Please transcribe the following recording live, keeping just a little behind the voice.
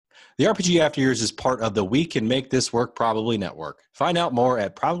The RPG After Years is part of the We Can Make This Work Probably network. Find out more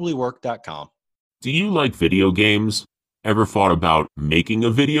at probablywork.com. Do you like video games? Ever thought about making a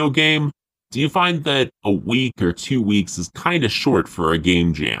video game? Do you find that a week or 2 weeks is kind of short for a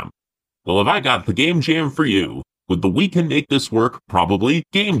game jam? Well, have I got the game jam for you with the We Can Make This Work Probably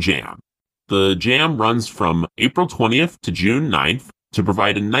Game Jam. The jam runs from April 20th to June 9th to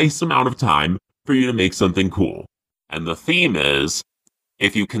provide a nice amount of time for you to make something cool. And the theme is,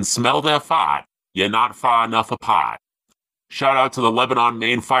 if you can smell that fart, you're not far enough apart. Shout out to the Lebanon,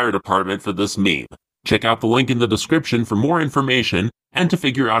 Maine Fire Department for this meme. Check out the link in the description for more information and to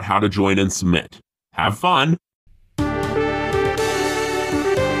figure out how to join and submit. Have fun!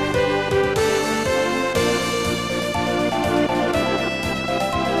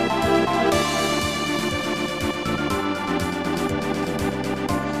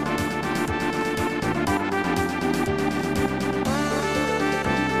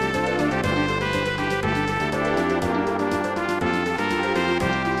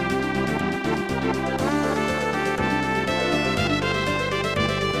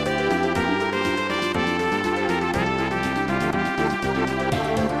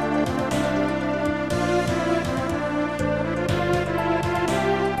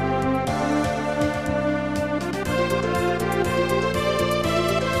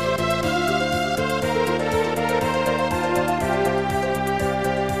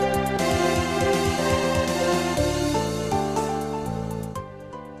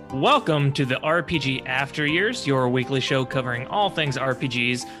 Welcome to the RPG After Years, your weekly show covering all things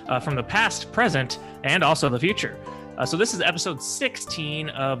RPGs from the past, present, and also the future. So this is episode 16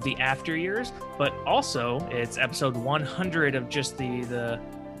 of the After Years, but also it's episode 100 of just the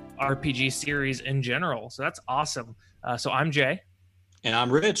RPG series in general. So that's awesome. So I'm Jay. And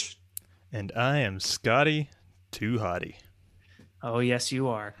I'm Rich. And I am Scotty Too Hottie. Oh, yes, you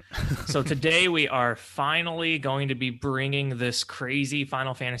are. So today we are finally going to be bringing this crazy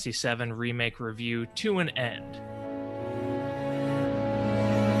Final Fantasy VII Remake review to an end.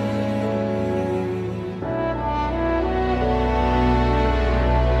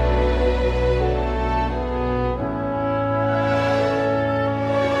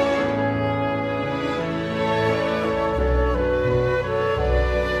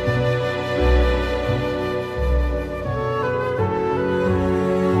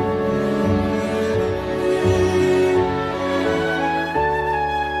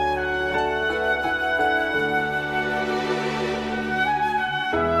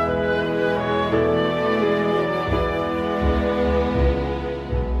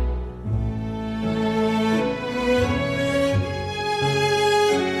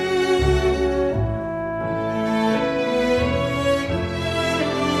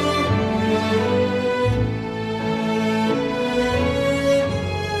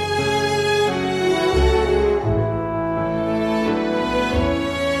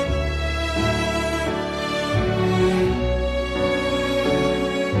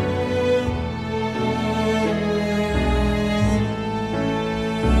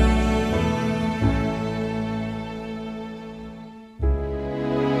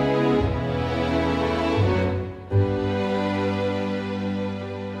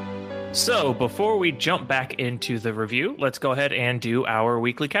 So before we jump back into the review, let's go ahead and do our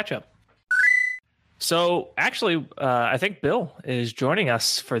weekly catch-up. So actually, I think Bill is joining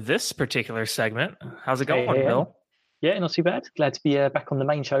us for this particular segment. How's it going, Bill? Yeah, not too bad. Glad to be back on the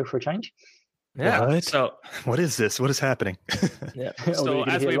main show for a change. Yeah. What? So what is this? What is happening? Yeah. So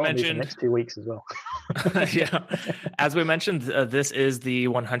as we mentioned, the next 2 weeks as well. Yeah, as we mentioned, this is the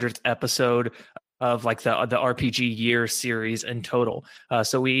 100th episode of like the RPG year series in total.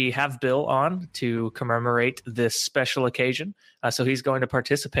 So we have Bill on to commemorate this special occasion. So he's going to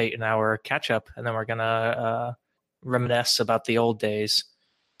participate in our catch up, and then we're gonna reminisce about the old days.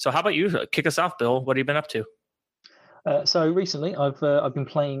 So how about you kick us off, Bill? What have you been up to? So recently, I've been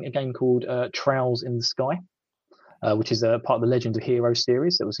playing a game called Trails in the Sky, which is part of the Legend of Heroes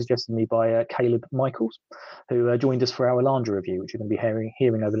series that was suggested to me by Caleb Michaels, who joined us for our Landra review, which you're going to be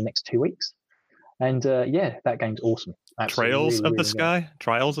hearing over the next 2 weeks. And yeah, that game's awesome. Absolutely, Trails really, of the really Sky? Good.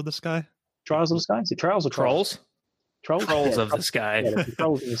 Trials of the Sky? Trials of the Sky? Is it Trials or Trolls? Trolls? Trolls of the Sky. Yeah,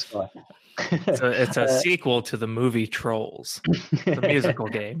 Trolls in the Sky. So it's a sequel to the movie Trolls, the musical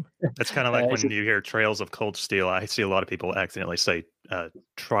game. It's kind of like when you hear Trails of Cold Steel. I see a lot of people accidentally say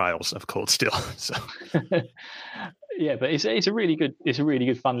Trials of Cold Steel. So yeah, but it's a really good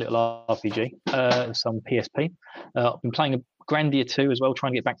fun little RPG. It's on PSP. I've been playing a Grandia 2 as well,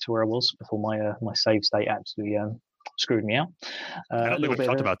 trying to get back to where I was before my save state absolutely screwed me out. I don't think we've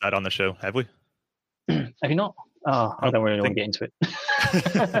talked about that on the show, have we? Have you not? Oh, I don't really want to get into it.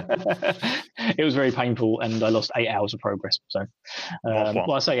 It was very painful, and I lost 8 hours of progress. So,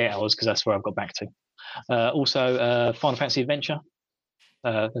 well, I say 8 hours because that's where I've got back to. Also, Final Fantasy Adventure.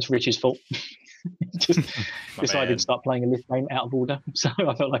 That's Rich's fault. Just decided to start playing a list game out of order, so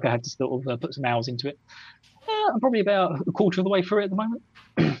I felt like I had to sort of put some hours into it. I'm probably about a quarter of the way through it at the moment.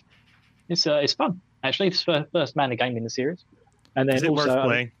 It's fun actually. It's the first mana game in the series, and then is it also worth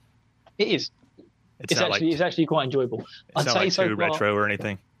playing? it is. It's actually quite enjoyable. It's not like too retro or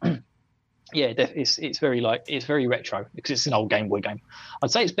anything. Yeah, it's very retro because it's an old Game Boy game.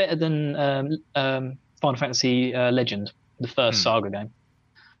 I'd say it's better than Final Fantasy Legend, the first Saga game.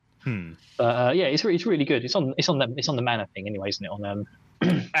 But yeah, it's really good. It's on the mana thing anyway, isn't it? On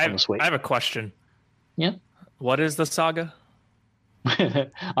the Switch. I have a question. Yeah. What is the Saga?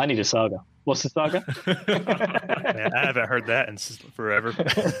 I need a Saga. What's the Saga? Man, I haven't heard that in forever.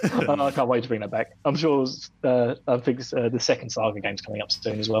 I can't wait to bring that back. I'm sure. I think the second Saga game's coming up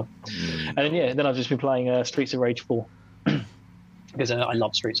soon as well. And then I've just been playing Streets of Rage 4 because I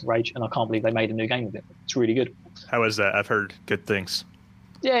love Streets of Rage, and I can't believe they made a new game of it. It's really good. How is that? I've heard good things.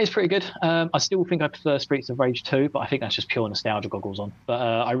 Yeah, it's pretty good. I still think I prefer Streets of Rage 2, but I think that's just pure nostalgia goggles on. But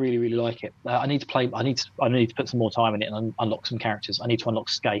I really, really like it. I need to play. I need to put some more time in it and unlock some characters. I need to unlock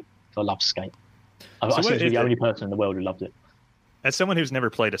Skate. I love Skate. I seem to be the only person in the world who loved it. As someone who's never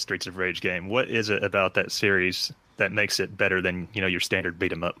played a Streets of Rage game, what is it about that series that makes it better than your standard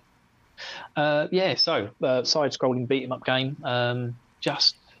beat 'em up? Side-scrolling beat 'em up game. I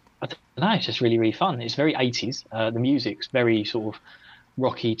don't know. It's just really, really fun. It's very 80s. The music's very sort of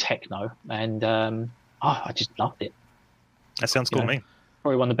rocky techno, and I just loved it. That sounds cool to me.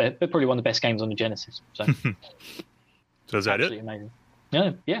 Probably one of the best games on the Genesis. So, so is that it? Amazing.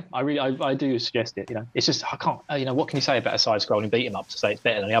 Yeah. I do suggest it. It's just I can't. What can you say about a side-scrolling beat 'em up to say it's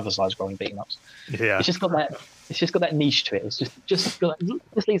better than the other side-scrolling beat 'em ups? Yeah. It's just got that niche to it. It's just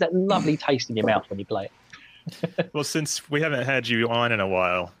leaves that lovely taste in your mouth when you play it. Well, since we haven't had you on in a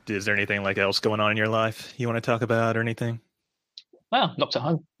while, is there anything else going on in your life you want to talk about or anything? Well, locked at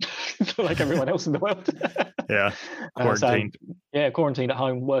home, like everyone else in the world. Yeah, quarantined. Quarantined at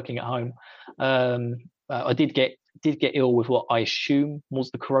home, working at home. I did get ill with what I assume was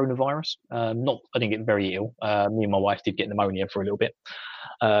the coronavirus. I didn't get very ill. Me and my wife did get pneumonia for a little bit,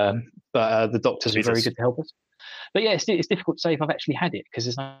 but the doctors were very good to help us. But yeah, it's difficult to say if I've actually had it because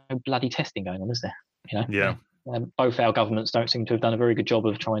there's no bloody testing going on, is there? Yeah. Both our governments don't seem to have done a very good job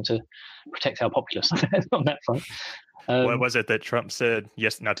of trying to protect our populace on that front. What was it that Trump said?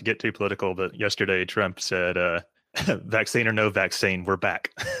 Yes, not to get too political, but yesterday Trump said, "Vaccine or no vaccine, we're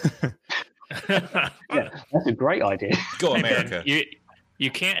back." Yeah, that's a great idea. Go America!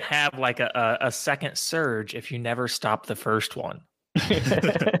 You can't have like a second surge if you never stop the first one.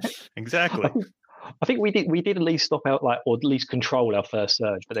 Exactly. I think we did at least stop out or at least control our first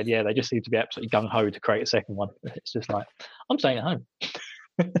surge, but then they just seem to be absolutely gung ho to create a second one. It's just like I'm staying at home.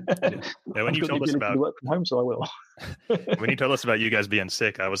 Yeah, when you told us about work from home, so I will. When you told us about you guys being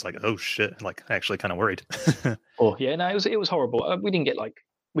sick, I was like, oh shit, actually kind of worried. It was horrible. We didn't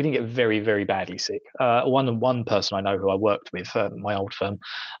get very, very badly sick. One person I know who I worked with, my old firm,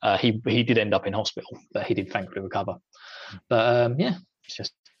 he did end up in hospital, but he did thankfully recover. But it's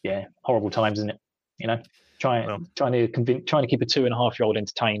just horrible times, isn't it? Trying to keep a 2.5-year-old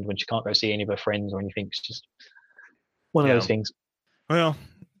entertained when she can't go see any of her friends or anything. It's just one of those things. Well,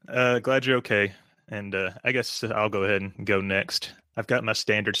 glad you're okay. And I guess I'll go ahead and go next. I've got my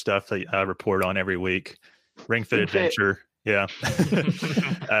standard stuff that I report on every week. Ring Fit Adventure. Yeah.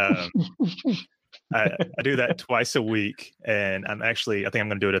 I do that twice a week. And I think I'm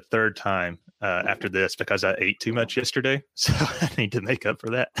going to do it a third time after this because I ate too much yesterday. So I need to make up for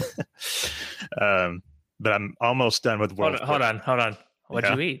that. But I'm almost done with World. Hold on.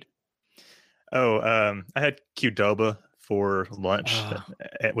 What'd you eat? Oh, I had Qdoba for lunch,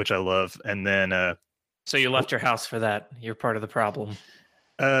 which I love. And then... so you left your house for that. You're part of the problem.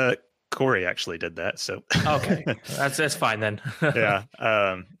 Corey actually did that. So okay, that's fine then. Yeah.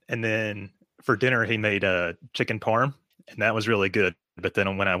 And then for dinner, he made a chicken parm, and that was really good. But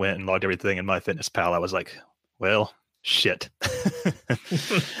then when I went and logged everything in MyFitnessPal, I was like, well, shit.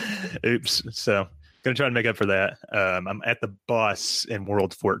 Oops. So going to try and make up for that. I'm at the boss in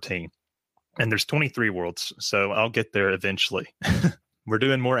World 14. And there's 23 worlds, so I'll get there eventually. We're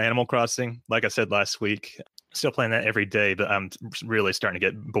doing more Animal Crossing. Like I said last week, still playing that every day, but I'm really starting to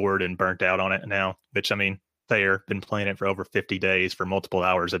get bored and burnt out on it now, which, fair. Been playing it for over 50 days for multiple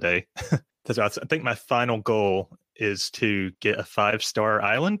hours a day. So I think my final goal is to get a 5-star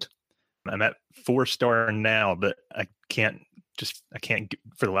island. I'm at 4-star now, but I can't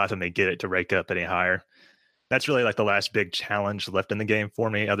for the life of me get it to rake up any higher. that's really like the last big challenge left in the game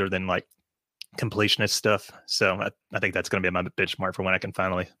for me, other than like completionist stuff. So I think that's going to be my benchmark for when I can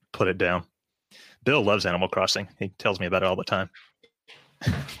finally put it down. Bill loves Animal Crossing. He tells me about it all the time.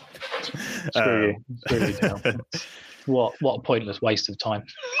 Screw you. Screw you, Dale. What a pointless waste of time.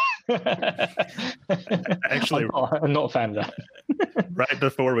 Actually, I'm not a fan of that. Right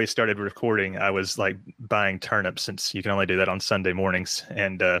before we started recording, I was like buying turnips, since you can only do that on Sunday mornings.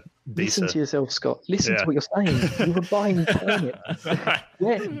 And listen to yourself, Scott. Listen to what you're saying. You were buying turnips.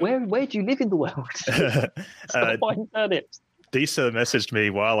 Where do you live in the world? Stop buying turnips. Disa messaged me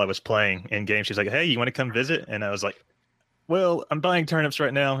while I was playing in game. She's like, "Hey, you want to come visit?" And I was like, "Well, I'm buying turnips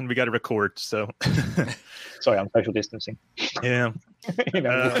right now, and we got to record." So, sorry, I'm social distancing. Yeah.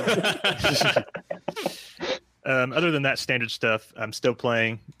 Other than that standard stuff, I'm still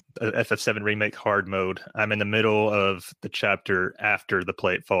playing FF7 Remake hard mode. I'm in the middle of the chapter after the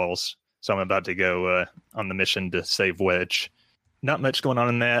plate falls, so I'm about to go on the mission to save Wedge. Not much going on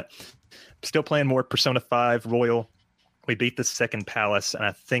in that. Still playing more Persona 5 Royal. We beat the second palace, and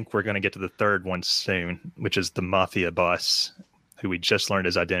I think we're going to get to the third one soon, which is the Mafia boss, who we just learned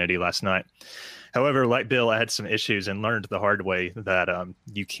his identity last night. However, like Bill, I had some issues and learned the hard way that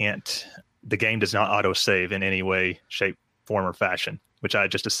the game does not auto-save in any way, shape, form, or fashion, which I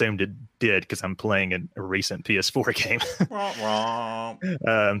just assumed it did because I'm playing a recent PS4 game.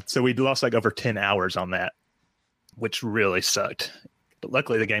 So we lost like over 10 hours on that, which really sucked. But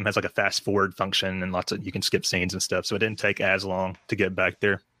luckily the game has like a fast forward function and you can skip scenes and stuff. So it didn't take as long to get back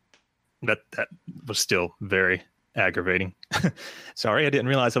there. But that was still very aggravating. Sorry, I didn't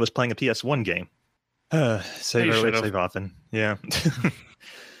realize I was playing a PS1 game. Save early, save often. Yeah.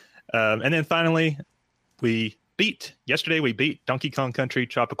 And then finally, yesterday we beat Donkey Kong Country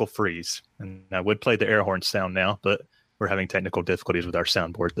Tropical Freeze. And I would play the air horn sound now, but we're having technical difficulties with our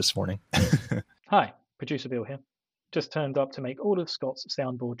soundboard this morning. Hi, producer Bill here. Just turned up to make all of Scott's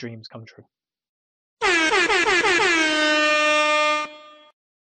soundboard dreams come true.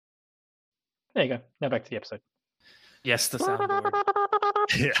 There you go. Now back to the episode. Yes, the soundboard.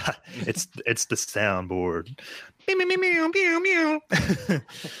 Yeah, it's the soundboard. Meow, meow, meow, meow.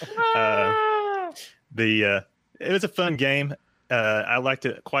 It was a fun game. I liked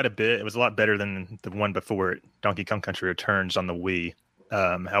it quite a bit. It was a lot better than the one before it, Donkey Kong Country Returns on the Wii.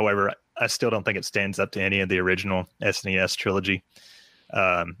 However, I still don't think it stands up to any of the original SNES trilogy.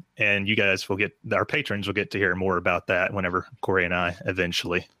 And you guys our patrons will get to hear more about that whenever Corey and I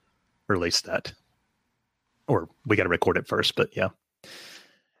eventually release that. Or we got to record it first, but yeah.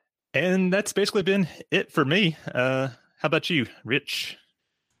 And that's basically been it for me. How about you, Rich?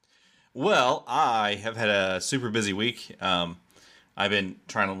 Well, I have had a super busy week. I've been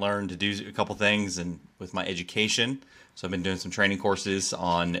trying to learn to do a couple things and with my education. So I've been doing some training courses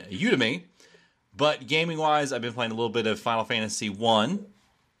on Udemy. But gaming-wise, I've been playing a little bit of Final Fantasy 1.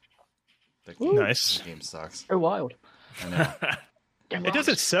 Nice. The game sucks. So wild. I know. It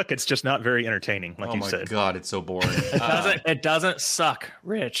doesn't suck. It's just not very entertaining, like you said. Oh my god, it's so boring. It doesn't suck,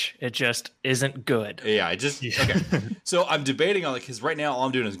 Rich. It just isn't good. Yeah, okay. So I'm debating on it because right now all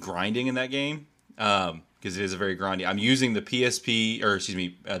I'm doing is grinding in that game because it is a very grindy. I'm using the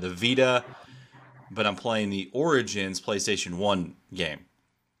the Vita, but I'm playing the Origins PlayStation 1 game.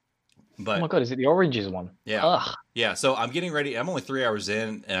 But, oh my god, is it the Oranges one? Yeah. Ugh. Yeah, so I'm getting ready. I'm only 3 hours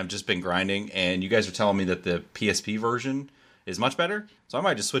in, and I've just been grinding, and you guys are telling me that the PSP version is much better, so I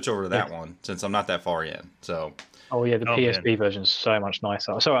might just switch over to that one since I'm not that far in. So, oh yeah, the PSP version is so much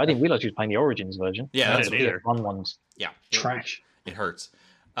nicer. Sorry, I didn't realize you were playing the Origins version. Yeah, that's the PS1 one's trash. It hurts.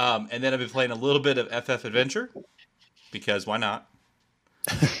 And then I've been playing a little bit of FF Adventure because why not?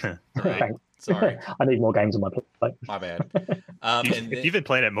 Right. Sorry, I need more games on my plate. My bad. If you've been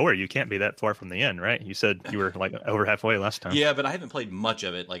playing it more, you can't be that far from the end, right? You said you were like over halfway last time. Yeah, but I haven't played much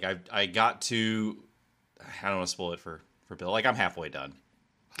of it. Like I got to, I don't want to spoil it for Bill. Like I'm halfway done.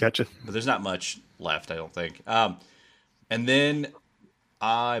 Gotcha. But there's not much left, I don't think. And then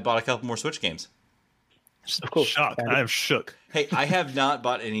I bought a couple more Switch games. Of course. Shock. I am shook. Hey, I have not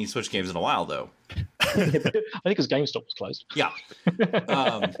bought any Switch games in a while, though. I think because GameStop was closed. Yeah.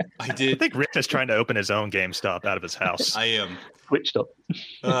 I did. I think Rick is trying to open his own GameStop out of his house. I am. Switched up.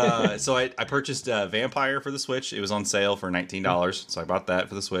 So I purchased Vampire for the Switch. It was on sale for $19, so I bought that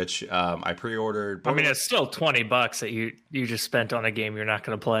for the Switch. I pre-ordered. I mean, it's still $20 that you just spent on a game you're not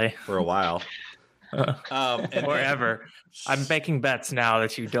going to play for a while. Or ever. I'm making bets now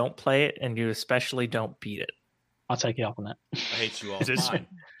that you don't play it, and you especially don't beat it. I'll take you up on that. I hate you all.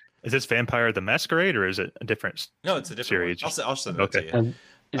 Is this Vampire the Masquerade, or is it a different? No, it's a different series. I'll send it to you.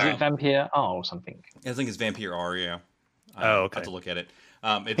 Is it Vampire R or something? I think it's Vampire R. Yeah. Oh, okay. I have to look at it.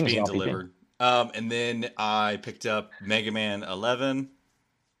 It's being delivered. And then I picked up Mega Man 11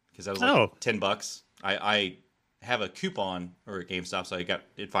 because that was like $10. I have a coupon or a GameStop, so I got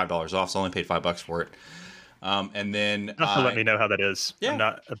it $5 off. So I only paid $5 for it. And then let me know how that is.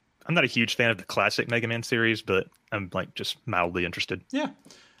 Yeah. I'm not a huge fan of the classic Mega Man series, but I'm like just mildly interested. Yeah.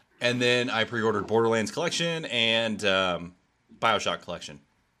 And then I pre-ordered Borderlands Collection and BioShock Collection.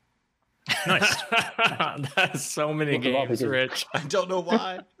 Nice. That's so many games, Rich. I don't know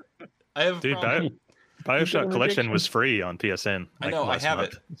why. I have BioShock Collection was free on PSN. I know. I have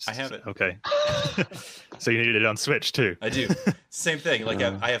it. I have it. Okay. So you needed it on Switch too. I do. Same thing. Like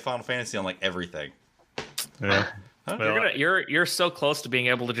I have Final Fantasy on like everything. Yeah. Well, you're so close to being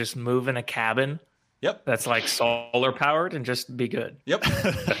able to just move in a cabin. Yep. That's like solar powered and just be good. Yep.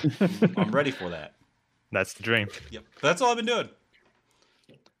 I'm ready for that. That's the dream. Yep. That's all I've been doing.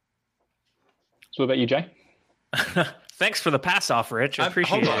 So what about you, Jay? Thanks for the pass off, Rich. I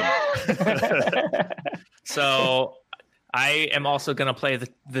appreciate it. So I am also going to play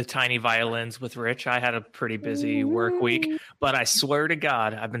the tiny violins with Rich. I had a pretty busy work week, but I swear to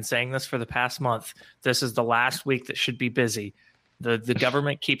God, I've been saying this for the past month. This is the last week that should be busy. The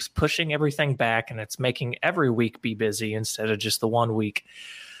government keeps pushing everything back, and it's making every week be busy instead of just the 1 week.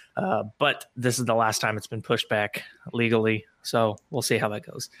 But this is the last time it's been pushed back legally, so we'll see how that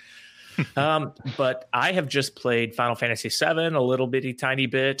goes. But I have just played Final Fantasy VII a little bitty tiny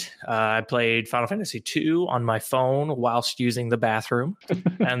bit. I played Final Fantasy II on my phone whilst using the bathroom.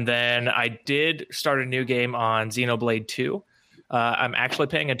 And then I did start a new game on Xenoblade 2. I'm actually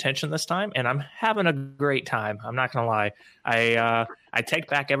paying attention this time, and I'm having a great time. I'm not going to lie. I take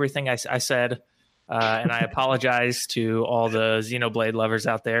back everything I said, and I apologize to all the Xenoblade lovers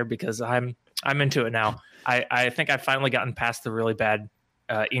out there because I'm into it now. I think I've finally gotten past the really bad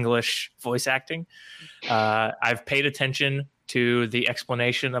English voice acting. I've paid attention to the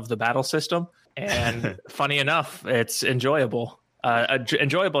explanation of the battle system, and funny enough, it's enjoyable.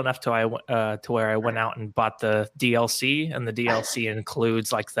 Enjoyable enough to where I went out and bought the DLC, and the DLC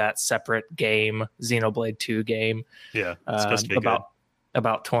includes like that separate game, Xenoblade 2 game. Yeah, it's supposed to be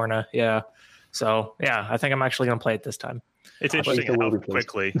about Torna. Yeah, so yeah, I think I'm actually going to play it this time. It's interesting how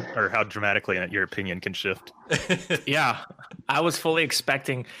quickly or how dramatically your opinion can shift. Yeah, I was fully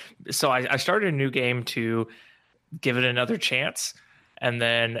expecting. So I started a new game to give it another chance, and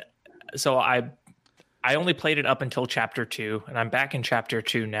then so I only played it up until chapter 2, and I'm back in chapter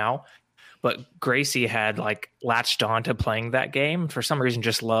 2 now. But Gracie had like latched on to playing that game for some reason,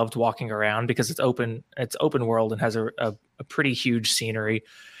 just loved walking around because it's open world and has a pretty huge scenery.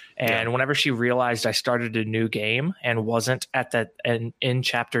 And whenever she realized I started a new game and wasn't at that in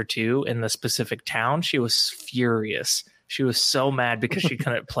chapter 2 in the specific town, she was furious. She was so mad because she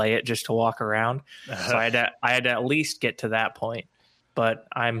couldn't play it just to walk around. So I had to at least get to that point. But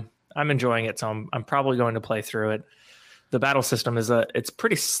I'm enjoying it, so I'm probably going to play through it. The battle system it's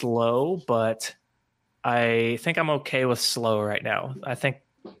pretty slow, but I think I'm okay with slow right now. I think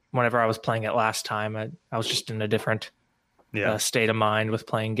whenever I was playing it last time, I was just in a different state of mind with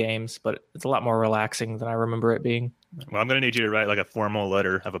playing games, but it's a lot more relaxing than I remember it being. Well, I'm going to need you to write like a formal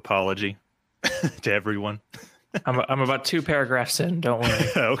letter of apology to everyone. I'm about 2 paragraphs in. Don't worry.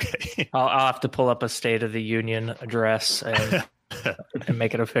 Okay. I'll have to pull up a State of the Union address and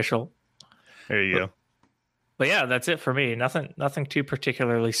make it official. There you go. But yeah, that's it for me. Nothing too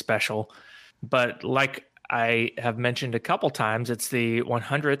particularly special. But like I have mentioned a couple times, it's the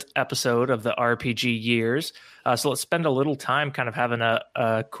 100th episode of the RPG years. So let's spend a little time kind of having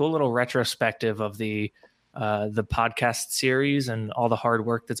a cool little retrospective of the podcast series and all the hard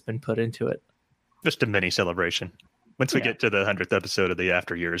work that's been put into it. Just a mini celebration. Once we get to the 100th episode of the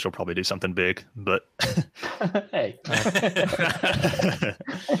After Years, we'll probably do something big. But hey.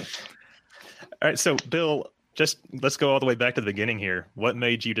 All right, so Bill, just let's go all the way back to the beginning here. What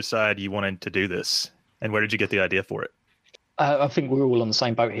made you decide you wanted to do this? And where did you get the idea for it? I think we're all on the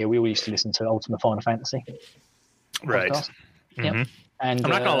same boat here. We all used to listen to Ultimate Final Fantasy. Right. Mm-hmm. Yep. And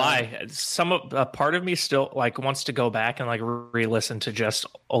I'm not gonna lie, a part of me still like wants to go back and like re-listen to just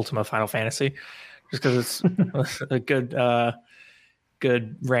Ultimate Final Fantasy, just because it's a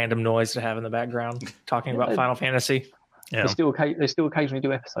good random noise to have in the background talking about Final Fantasy. Yeah. They still occasionally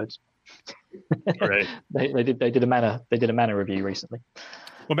do episodes. Right. they did a mana review recently.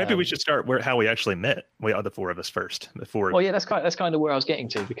 Well, maybe we should start how we actually met. We are the 4 of us first. Before. Well, yeah, that's kind of where I was getting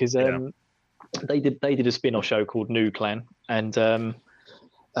to because they did a spin-off show called New Clan, and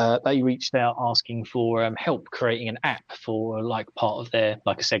they reached out asking for help creating an app for like part of their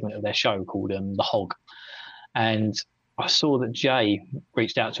like a segment of their show called The Hog. And I saw that Jay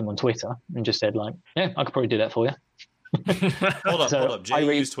reached out to him on Twitter and just said like, yeah, I could probably do that for you. Hold up.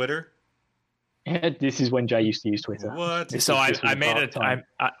 Jay used Twitter? Yeah, this is when Jay used to use Twitter. What? This So was I a made dark time.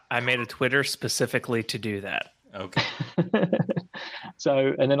 I made a Twitter specifically to do that. Okay.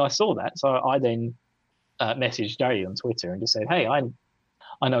 So, and then I saw that. So I then messaged Jay on Twitter and just said, "Hey, I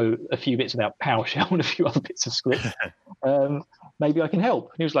know a few bits about PowerShell and a few other bits of script. Maybe I can help."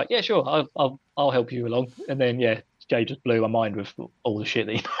 And he was like, "Yeah, sure, I'll help you along." And then Jay just blew my mind with all the shit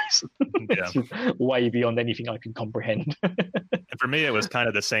that he knows. It's just way beyond anything I could comprehend. And for me, it was kind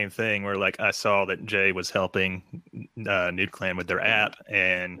of the same thing where like I saw that Jay was helping Nude Clan with their app,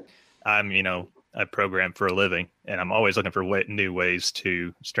 and I'm, I program for a living, and I'm always looking for new ways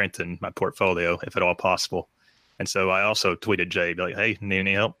to strengthen my portfolio if at all possible. And so I also tweeted Jay, be like, "Hey, need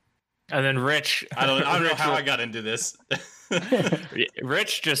any help?" And then Rich, I don't know how I got into this.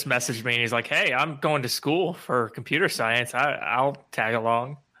 Rich just messaged me and he's like, "Hey, I'm going to school for computer science. I'll tag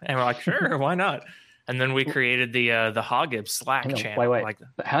along." And we're like, "Sure, why not?" And then we created the Hoggib Slack channel. Wait.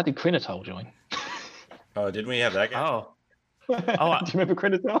 But how did Crinitol join? Oh, didn't we have that guy? Oh, do you remember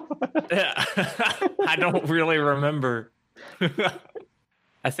Crinitol? yeah. I don't really remember.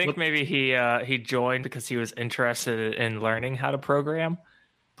 I think maybe he joined because he was interested in learning how to program,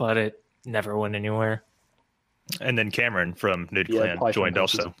 but it never went anywhere. And then Cameron from Nude Clan joined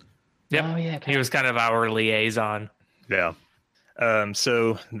also. Yep. Oh, yeah. He was kind of our liaison. Yeah.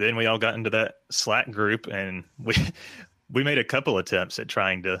 So then we all got into that Slack group, and we made a couple attempts at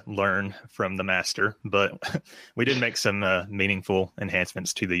trying to learn from the master, but we did make some meaningful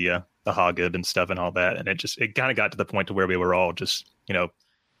enhancements to the Hoggib and stuff and all that. And it kind of got to the point to where we were all just,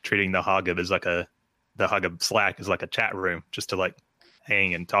 treating the Hoggib as like the Hoggib Slack is like a chat room just to like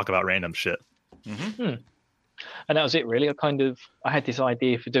hang and talk about random shit. Mm-hmm. And that was it, really. I had this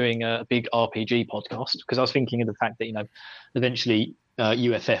idea for doing a big RPG podcast because I was thinking of the fact that, eventually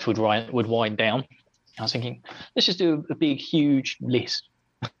UFF would wind down. I was thinking, let's just do a big, huge list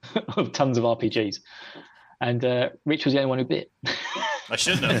of tons of RPGs. And Rich was the only one who bit. I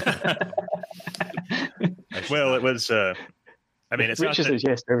shouldn't have. Well, it was, it's Rich just says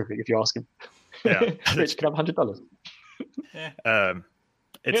yes to everything if you ask him. Yeah. Rich, can I have $100?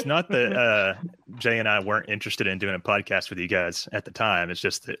 It's not that Jay and I weren't interested in doing a podcast with you guys at the time. It's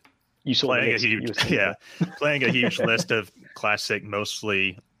just that you saw playing a huge list of classic,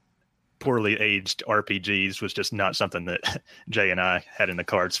 mostly poorly aged RPGs was just not something that Jay and I had in the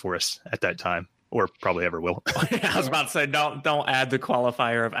cards for us at that time, or probably ever will. I was about to say, don't add the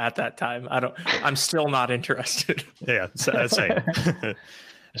qualifier of at that time. I'm still not interested. Yeah, same.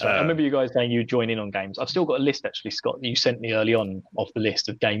 So I remember you guys saying you'd join in on games. I've still got a list, actually, Scott, that you sent me early on of the list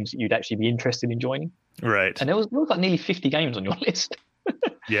of games that you'd actually be interested in joining. Right. And there was like nearly 50 games on your list.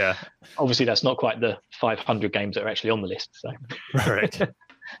 Yeah. Obviously, that's not quite the 500 games that are actually on the list. So. Right.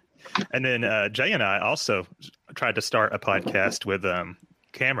 And then Jay and I also tried to start a podcast with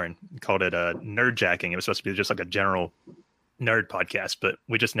Cameron, called it Nerdjacking. It was supposed to be just like a general nerd podcast, but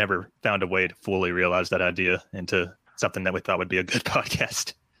we just never found a way to fully realize that idea into something that we thought would be a good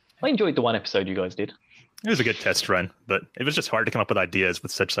podcast. I enjoyed the one episode you guys did. It was a good test run, but it was just hard to come up with ideas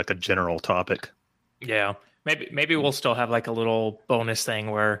with such like a general topic. Yeah. Maybe we'll still have like a little bonus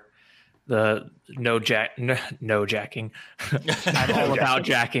thing where the no jacking. I'm all about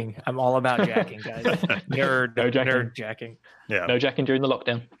jacking. I'm all about jacking, guys. Nerd jacking. Yeah. No jacking during the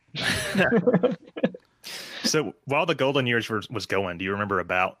lockdown. So while the golden years was going, do you remember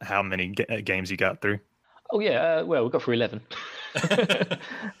about how many games you got through? Oh yeah, well, we got through 11.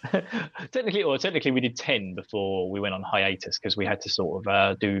 Technically, we did 10 before we went on hiatus because we had to sort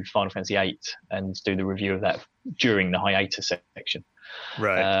of do Final Fantasy VIII and do the review of that during the hiatus section.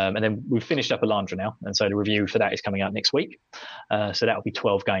 Right. And then we've finished up Elandra now, and so the review for that is coming out next week. So that'll be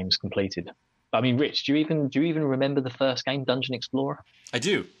 12 games completed. I mean, Rich, do you even remember the first game, Dungeon Explorer? I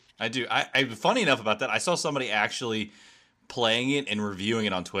do. I funny enough about that, I saw somebody actually playing it and reviewing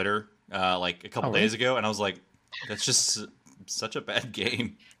it on Twitter like a couple days ago, and I was like, that's just such a bad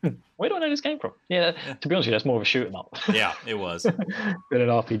game. Where do I know this game from? Yeah, to be honest with you, that's more of a shoot 'em up. Yeah, it was. Than an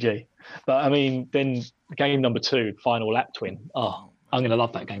RPG. But I mean, then game number 2, Final Lap Twin. Oh, I'm going to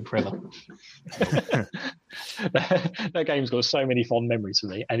love that game forever. That game's got so many fond memories for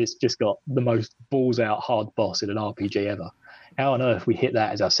me, and it's just got the most balls out hard boss in an RPG ever. How on earth we hit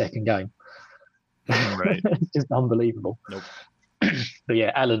that as our second game? Right. It's just unbelievable. Nope. But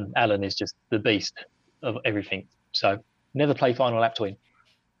yeah, Alan is just the beast of everything. So never play Final Lap Twin.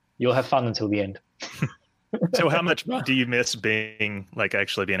 You'll have fun until the end. So how much do you miss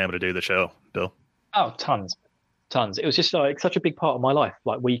actually being able to do the show, Bill? Oh, tons. It was just like such a big part of my life,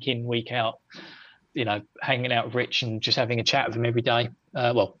 like week in, week out, hanging out with Rich and just having a chat with him every day.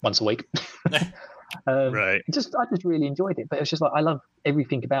 Well, once a week. Right. I just really enjoyed it. But it's just like I love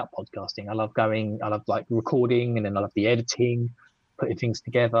everything about podcasting. I love like recording, and then I love the editing, putting things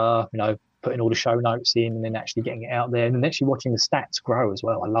together. Putting all the show notes in, and then actually getting it out there, and then actually watching the stats grow as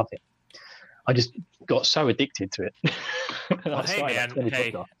well. I love it. I just got so addicted to it. Well, hey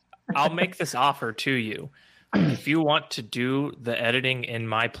man, I'll make this offer to you. If you want to do the editing in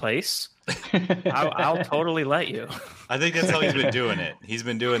my place, I'll totally let you. I think that's how he's been doing it. He's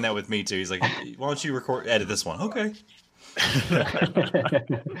been doing that with me too. He's like, "Why don't you edit this one?" Okay.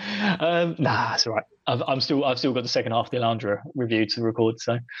 Nah, that's all right. I've still got the second half of the Elandra review to record.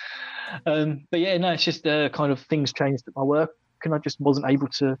 So, but yeah, no, it's just kind of things changed at my work, and I just wasn't able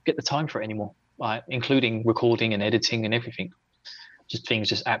to get the time for it anymore, like including recording and editing and everything. Just things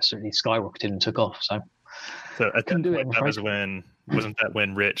just absolutely skyrocketed and took off. So at that point, wasn't that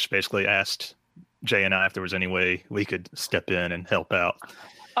when Rich basically asked Jay and I if there was any way we could step in and help out?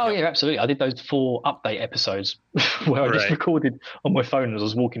 Oh yeah, absolutely. I did those 4 update episodes where I just recorded on my phone as I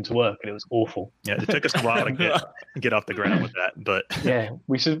was walking to work, and it was awful. Yeah, it took us a while to get off the ground with that, but yeah,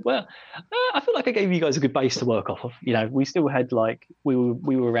 we should. Well, I feel like I gave you guys a good base to work off of. We still had like we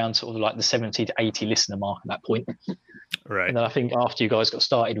were around sort of like the 70 to 80 listener mark at that point. Right. And then I think after you guys got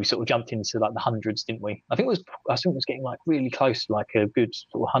started, we sort of jumped into like the hundreds, didn't we? I think it was getting like really close to like a good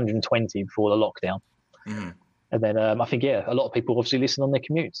sort of 120 before the lockdown. Mm-hmm. And then I think, a lot of people obviously listen on their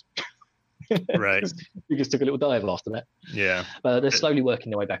commutes. Right. We just took a little dive after that. Yeah. But they're slowly working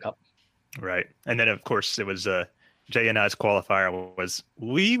their way back up. Right. And then, of course, it was Jay and I's qualifier was,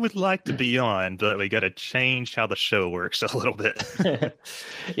 we would like to be on, but we got to change how the show works a little bit.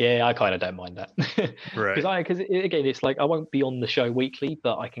 Yeah, I kind of don't mind that. Right. Because again, it's like I won't be on the show weekly,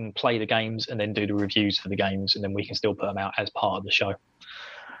 but I can play the games and then do the reviews for the games, and then we can still put them out as part of the show.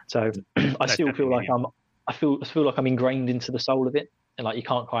 So I still feel like I feel like I'm ingrained into the soul of it, and like you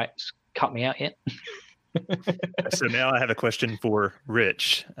can't quite cut me out yet. So now I have a question for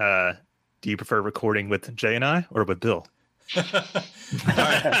Rich. Do you prefer recording with Jay and I or with Bill? I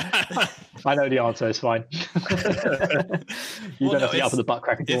know the answer. It's fine. You don't have to get up at the butt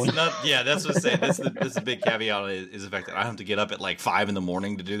crack of dawn. It's not. Yeah, that's what I'm saying. That's the big caveat is the fact that I have to get up at like 5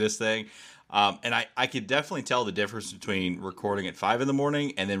 a.m. to do this thing. And I could definitely tell the difference between recording at 5 a.m.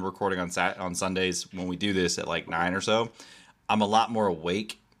 and then recording on Sundays when we do this at like 9 or so. I'm a lot more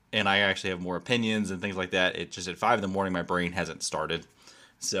awake, and I actually have more opinions and things like that. It just at 5 a.m. my brain hasn't started.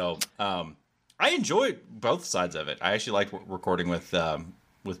 So I enjoy both sides of it. I actually like recording with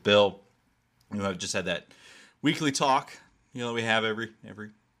Bill. I've just had that weekly talk. We have every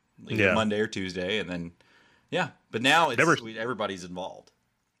Monday or Tuesday, and then But now everybody's involved.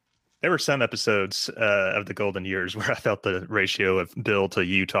 There were some episodes of the Golden Years where I felt the ratio of Bill to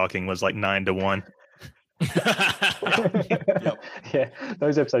you talking was like 9 to 1. Yep. Yeah,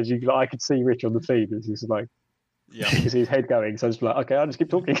 those episodes I could see Rich on the feed. It's just like, you can see his head going. So I was like, okay, I'll just keep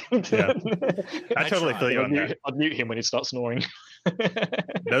talking. Yeah. I totally feel you on that. I'd mute him when he starts snoring.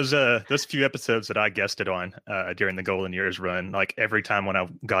 Those few episodes that I guested on during the Golden Years run, like every time when I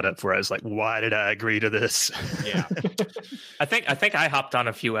got up for it, I was like, why did I agree to this? Yeah. I think I hopped on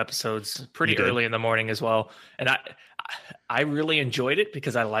a few episodes pretty early in the morning as well. And I really enjoyed it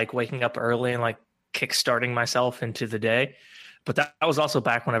because I like waking up early and like kickstarting myself into the day. But that was also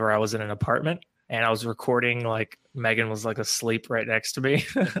back whenever I was in an apartment and I was recording, like Megan was like asleep right next to me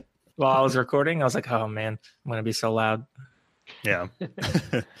while I was recording. I was like, oh man, I'm going to be so loud. Yeah.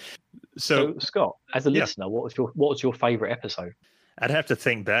 So Scott, as a listener, what was your favorite episode? I'd have to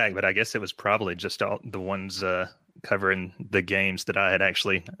think back, but I guess it was probably just all the ones covering the games that I had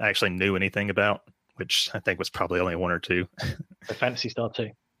actually knew anything about, which I think was probably only 1 or 2. The Fantasy Star 2.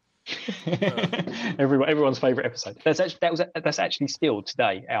 Everyone's favorite episode. That's actually still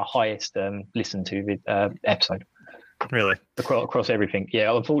today our highest listened to episode. Really? Across everything.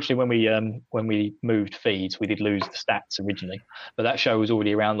 Yeah, unfortunately when we moved feeds, we did lose the stats originally, but that show was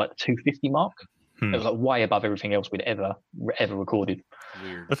already around like the 250 mark. It was like way above everything else we'd ever recorded.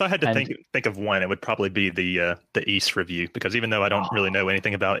 Weird. If I had to think of one, it would probably be the East review, because even though I don't really know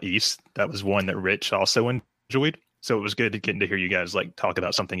anything about East, that was one that Rich also enjoyed. So it was good getting to hear you guys like talk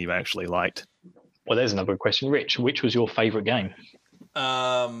about something you actually liked. Well, there's another question. Rich, which was your favorite game?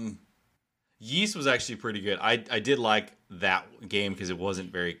 Yeast was actually pretty good. I did like that game because it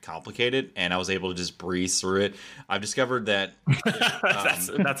wasn't very complicated, and I was able to just breeze through it. I've discovered that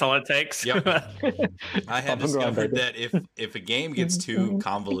that's all it takes. Yep. I have discovered that if a game gets too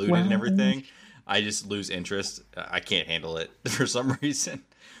convoluted and everything, I just lose interest. I can't handle it for some reason.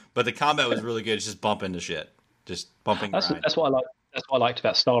 But the combat was really good. It's just bump into shit. Just bumping. That's what I like. That's what I liked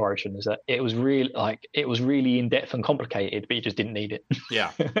about Star Ocean, is that it was really in depth and complicated, but you just didn't need it.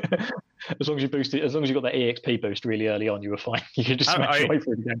 Yeah. As long as you got that EXP boost really early on, you were fine. You could just smash your way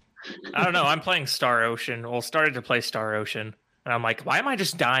through the game. I don't know. I'm playing Star Ocean. Well, started to play Star Ocean, and I'm like, why am I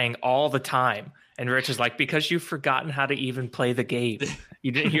just dying all the time? And Rich is like, because you've forgotten how to even play the game.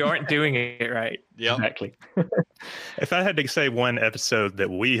 You aren't doing it right. Yeah. Exactly. If I had to say one episode that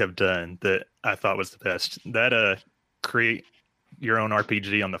we have done that I thought was the best, that create your own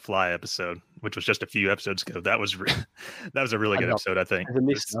RPG on the fly episode, which was just a few episodes ago. That was a really good episode, I think. As a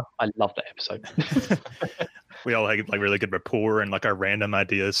listener, I love that episode. We all had like really good rapport, and like our random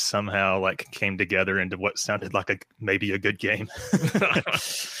ideas somehow like came together into what sounded like maybe a good game.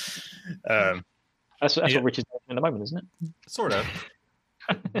 That's what Rich is doing at the moment, isn't it? Sort of.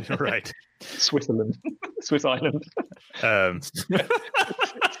 Right. Switzerland. Swiss Island. Such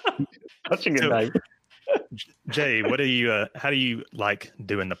a good name. Jay, what do you how do you like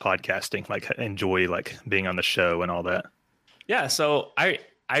doing the podcasting? Like enjoy like being on the show and all that? Yeah, so I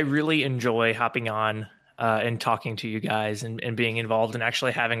really enjoy hopping on and talking to you guys and being involved and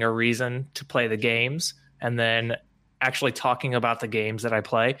actually having a reason to play the games, and then actually talking about the games that I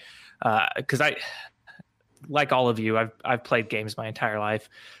play. Because I, like all of you, I've played games my entire life,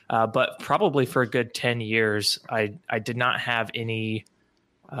 but probably for a good 10 years, I did not have any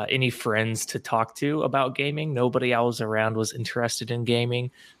friends to talk to about gaming. Nobody I was around was interested in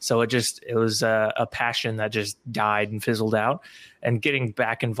gaming. So it was a passion that just died and fizzled out. And getting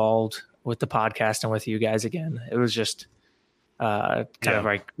back involved with the podcast and with you guys again, it was just kind of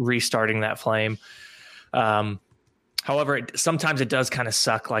like restarting that flame. However, sometimes it does kind of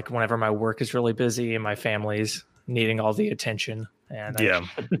suck, like whenever my work is really busy and my family's needing all the attention. And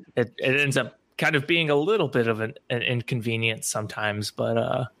it ends up kind of being a little bit of an inconvenience sometimes,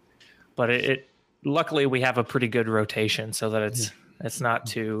 but it luckily we have a pretty good rotation so that it's not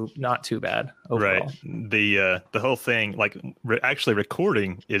too bad overall. Right. The whole thing, like actually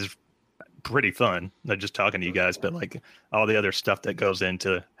recording is pretty fun. Not just talking to you guys, but like all the other stuff that goes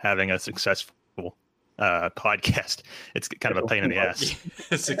into having a successful podcast. It's kind of a pain in the ass.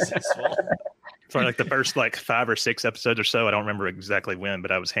 Successful. For like the first like 5 or 6 episodes or so, I don't remember exactly when,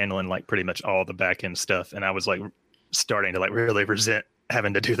 but I was handling like pretty much all the back end stuff, and I was like starting to like really resent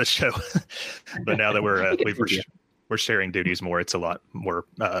having to do the show. But now that we're sharing duties more, it's a lot more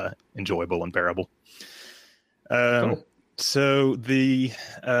enjoyable and bearable. Cool. So the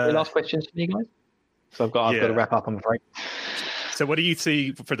last questions for you guys. So I've got to wrap up, I'm afraid. So what do you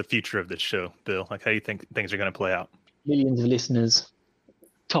see for the future of this show, Bill? Like, how do you think things are going to play out? Millions of listeners,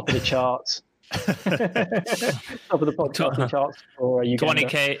 top of the charts. Top of the podcast charts for Uganda.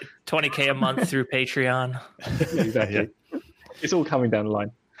 20K a month through Patreon. Exactly. Yeah. It's all coming down the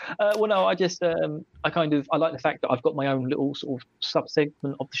line. Well, no, I just I like the fact that I've got my own little sort of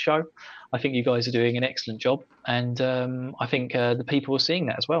sub-segment of the show. I think you guys are doing an excellent job, and I think the people are seeing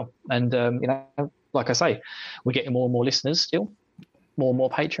that as well. And you know, like I say, we're getting more and more listeners still, more and more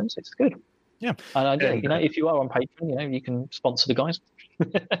patrons. It's good. Yeah. And you know, if you are on Patreon, you know, you can sponsor the guys.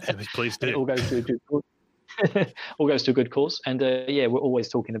 Please do. It all goes to a good cause. All goes to a good cause. And yeah, we're always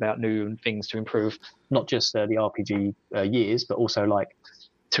talking about new things to improve, not just the RPG years, but also like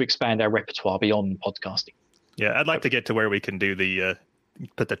to expand our repertoire beyond podcasting. Yeah, I'd like to get to where we can do the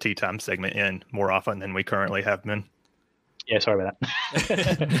put the tea time segment in more often than we currently have been. Yeah, sorry about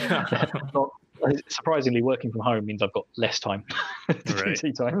that. Surprisingly, working from home means I've got less time to do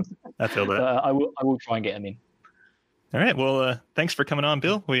tea times. I feel that. I will try and get them in. All right. Well, thanks for coming on,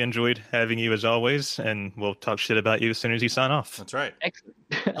 Bill. We enjoyed having you as always, and we'll talk shit about you as soon as you sign off. That's right. Excellent.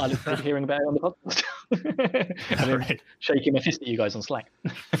 I look forward to hearing about it on the podcast. All right. Shaking my fist at you guys on Slack.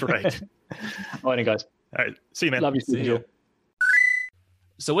 Right. All right, then, guys. All right. See you, man. Love you. See you.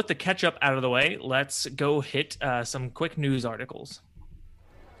 So with the catch up out of the way, let's go hit some quick news articles.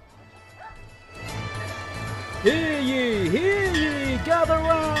 Hear ye, gather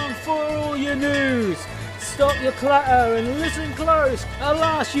round for all your news. Stop your clatter and listen close.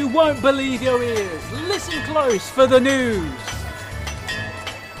 Alas, you won't believe your ears. Listen close for the news.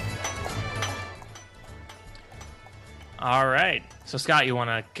 All right. So Scott, you want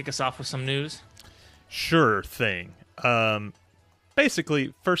to kick us off with some news? Sure thing.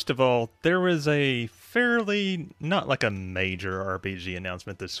 Basically, first of all, there was a fairly, not like a major RPG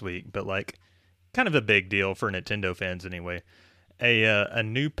announcement this week, but like kind of a big deal for Nintendo fans anyway. A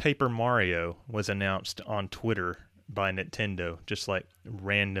new Paper Mario was announced on Twitter by Nintendo, just like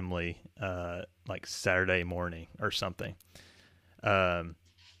randomly, like Saturday morning or something.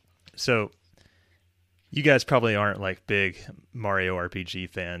 So you guys probably aren't like big Mario RPG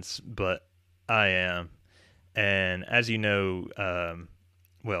fans, but I am. And as you know,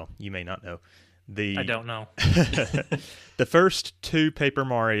 well, you may not know, I don't know. the first 2 Paper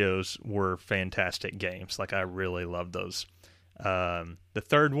Marios were fantastic games. Like, I really loved those. The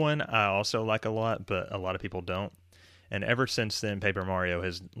third one I also like a lot, but a lot of people don't. And ever since then, Paper Mario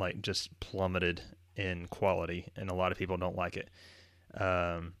has like just plummeted in quality, and a lot of people don't like it.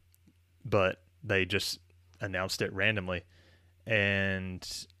 But they just announced it randomly, and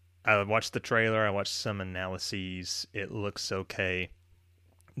I watched the trailer. I watched some analyses. It looks okay,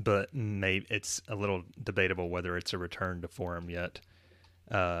 but maybe it's a little debatable whether it's a return to form yet.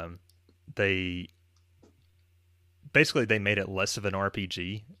 They made it less of an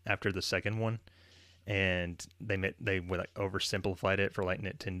RPG after the second one, and they like oversimplified it for like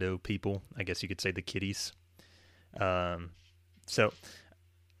Nintendo people. I guess you could say the kiddies. So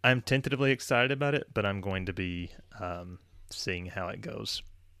I'm tentatively excited about it, but I'm going to be seeing how it goes.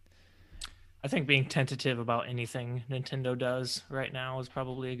 I think being tentative about anything Nintendo does right now is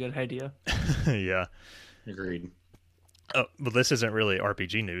probably a good idea. Yeah. Agreed. Oh, well, this isn't really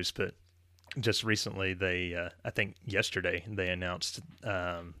RPG news, but just recently I think yesterday, they announced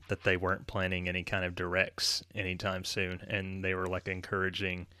that they weren't planning any kind of directs anytime soon, and they were like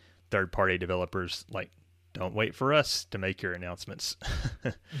encouraging third-party developers, like, don't wait for us to make your announcements.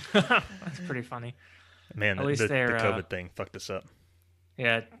 That's pretty funny. Man, At least the they're, COVID thing fucked us up.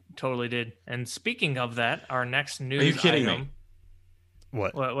 Yeah, it totally did. And speaking of that, our next news Are you kidding item, me?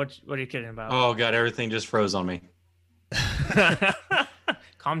 What? What are you kidding about? Oh god, everything just froze on me.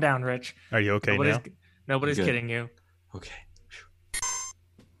 Calm down, Rich. Are you okay now? Nobody's Good. kidding you. Okay.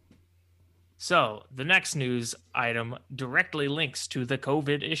 So the next news item directly links to the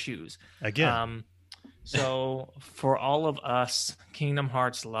COVID issues. Again. So for all of us Kingdom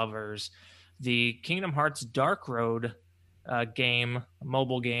Hearts lovers, the Kingdom Hearts Dark Road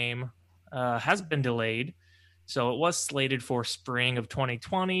mobile game, has been delayed. So it was slated for spring of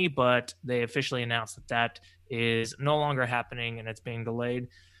 2020, but they officially announced that is no longer happening and it's being delayed.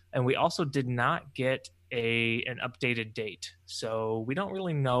 And we also did not get an updated date. So we don't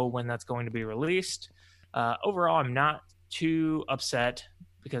really know when that's going to be released. Overall, I'm not too upset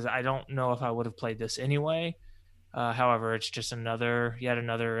because I don't know if I would have played this anyway. However, it's just yet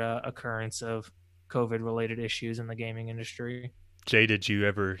another occurrence of COVID-related issues in the gaming industry. Jay, did you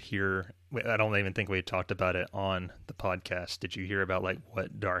ever hear? I don't even think we talked about it on the podcast. Did you hear about like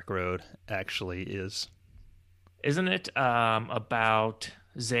what Dark Road actually is? Isn't it about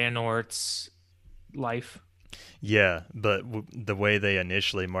Xehanort's life? Yeah, but the way they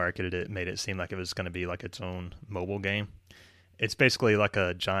initially marketed it made it seem like it was going to be like its own mobile game. It's basically like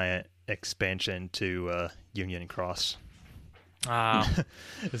a giant expansion to Union Cross.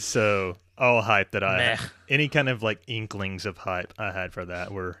 So all hype that I had, any kind of like inklings of hype I had for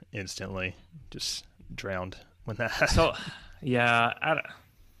that were instantly just drowned when that happened. So yeah,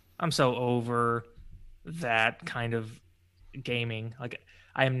 I'm so over that kind of gaming. Like,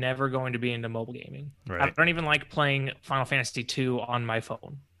 I am never going to be into mobile gaming. Right. I don't even like playing Final Fantasy 2 on my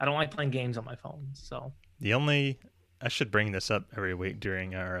phone. I don't like playing games on my phone. So I should bring this up every week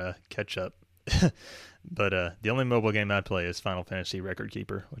during our catch up. But the only mobile game I play is Final Fantasy Record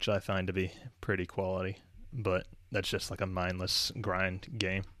Keeper, which I find to be pretty quality. But that's just like a mindless grind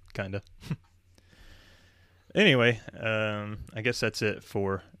game, kind of. Anyway, I guess that's it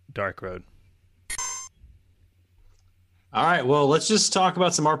for Dark Road. All right, well, let's just talk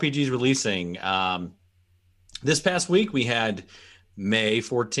about some RPGs releasing. This past week, we had May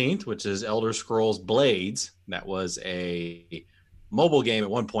 14th, which is Elder Scrolls Blades. That was a mobile game at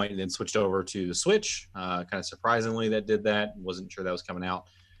one point and then switched over to the Switch. Kind of surprisingly, that did that. Wasn't sure that was coming out.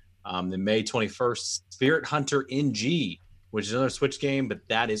 Then May 21st, Spirit Hunter NG, which is another Switch game, but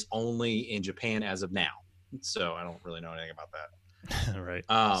that is only in Japan as of now. So I don't really know anything about that. Right.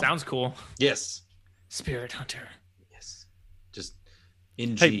 sounds cool. Yes. Spirit Hunter. Yes. Just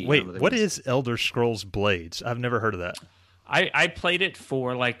NG. Hey, wait, what is Elder Scrolls Blades? I've never heard of that. I played it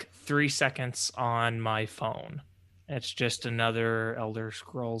for like 3 seconds on my phone. It's just another Elder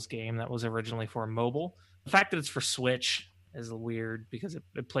Scrolls game that was originally for mobile. The fact that it's for Switch is weird because it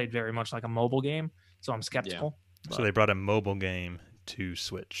played very much like a mobile game, so I'm skeptical. Yeah. So they brought a mobile game to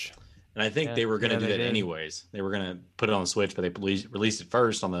Switch. And I think they were going to do that anyways. They were going to put it on the Switch, but they released it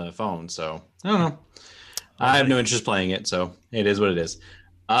first on the phone. So I don't know. I have no interest playing it, so it is what it is.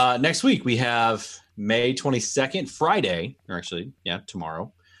 Next week, we have May 22nd, Friday, or actually,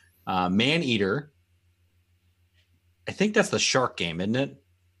 tomorrow. Man-Eater. I think that's the shark game, isn't it?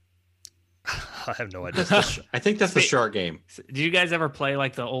 I have no idea. I think that's the shark game. Did you guys ever play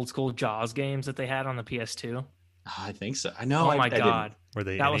like the old school Jaws games that they had on the PS2? I think so. I know. Oh my god, Were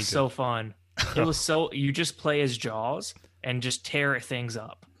they that was so fun. It was so you just play as Jaws and just tear things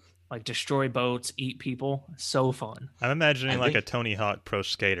up, like destroy boats, eat people. So fun. I'm imagining I like think- a Tony Hawk pro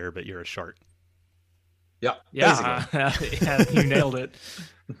skater, but you're a shark. Yeah, Yeah, yeah, you nailed it.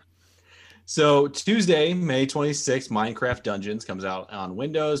 So Tuesday, May 26th, Minecraft Dungeons comes out on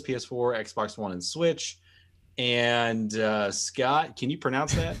Windows, PS4, Xbox One, and Switch. And Scott, can you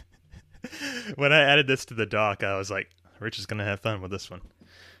pronounce that? When I added this to the doc, I was like, Rich is going to have fun with this one.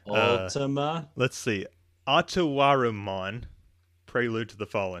 Ultima. Let's see. Ottawarumon, Prelude to the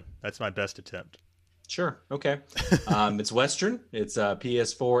Fallen. That's my best attempt. Sure. Okay. It's Western. It's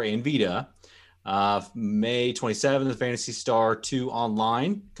PS4 and Vita. May 27th, Phantasy Star 2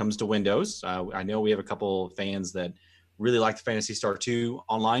 Online comes to Windows. I know we have a couple of fans that really like the Phantasy Star 2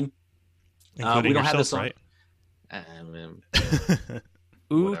 Online. Including we don't have yourself, this on. right?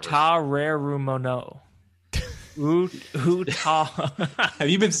 Utarerumono. Uta. Have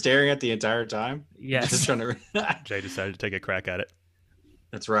you been staring at the entire time? Yes. Just trying to. Jay decided to take a crack at it.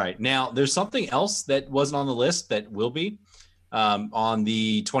 That's right. Now, there's something else that wasn't on the list that will be on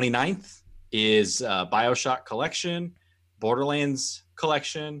the 29th is BioShock Collection, Borderlands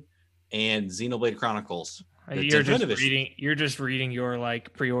Collection, and Xenoblade Chronicles. You're just reading your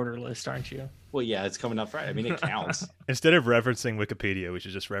like pre-order list, aren't you? Well, yeah, it's coming up right. I mean, it counts. Instead of referencing Wikipedia, we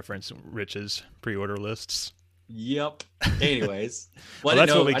should just reference Rich's pre-order lists. Yep. Anyways. Well,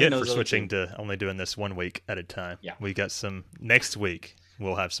 that's what we get for switching to only doing this 1 week at a time. Yeah. We got some next week.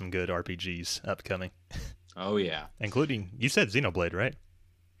 We'll have some good RPGs upcoming. Oh, yeah. Including, you said Xenoblade, right?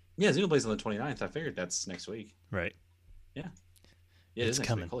 Yeah, Xenoblade's on the 29th. I figured that's next week. Right. Yeah. It It's is next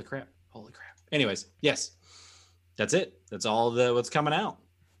coming. week. Holy crap. Holy crap. Anyways, yes. That's it. That's all what's coming out.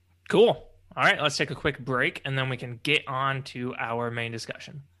 Cool. All right, let's take a quick break and then we can get on to our main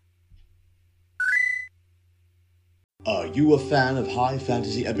discussion. Are you a fan of high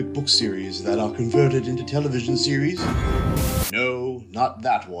fantasy epic book series that are converted into television series? No, not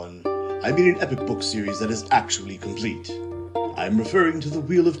that one. I mean an epic book series that is actually complete. I'm referring to The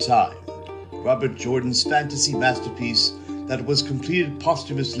Wheel of Time, Robert Jordan's fantasy masterpiece that was completed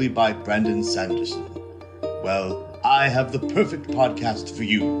posthumously by Brandon Sanderson. Well, I have the perfect podcast for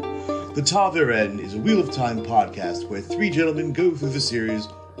you. The Taverin is a Wheel of Time podcast where 3 gentlemen go through the series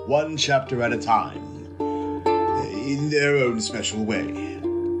one chapter at a time, in their own special way.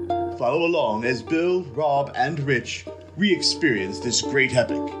 Follow along as Bill, Rob, and Rich re-experience this great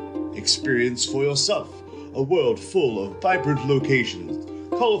epic. Experience for yourself a world full of vibrant locations,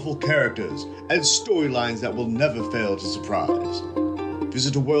 colorful characters, and storylines that will never fail to surprise.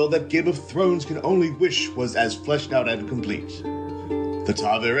 Visit a world that Game of Thrones can only wish was as fleshed out and complete. The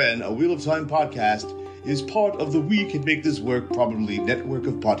Taverin, a Wheel of Time podcast, is part of the We Can Make This Work Probably network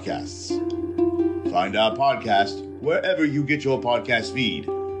of podcasts. Find our podcast wherever you get your podcast feed,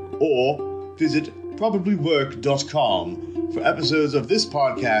 or visit probablywork.com for episodes of this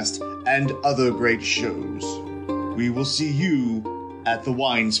podcast and other great shows. We will see you at the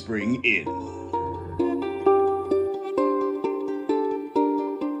Wine Spring Inn.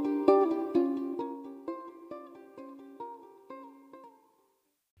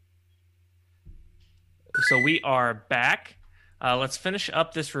 So we are back. Let's finish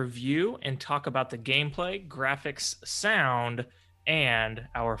up this review and talk about the gameplay, graphics, sound, and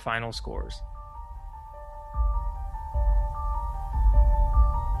our final scores.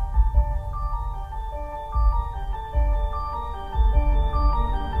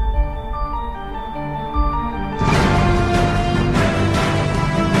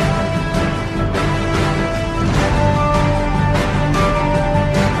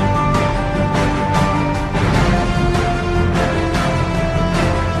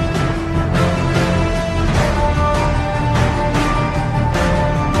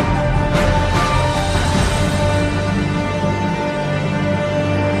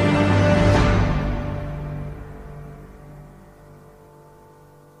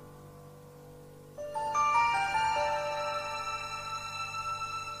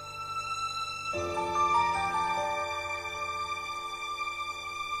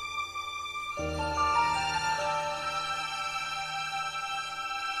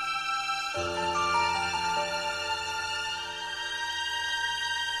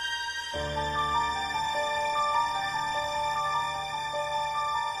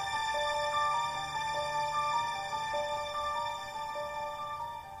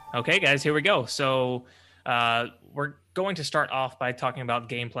 Okay, guys, here we go. So we're going to start off by talking about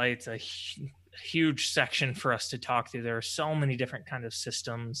gameplay. It's a huge section for us to talk through. There are so many different kind of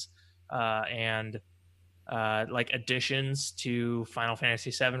systems and like additions to Final Fantasy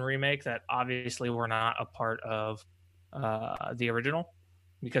VII Remake that obviously were not a part of the original.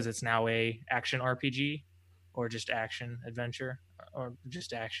 because it's now a action RPG or just action adventure or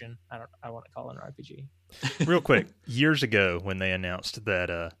just action. I want to call it an RPG. Real quick, years ago when they announced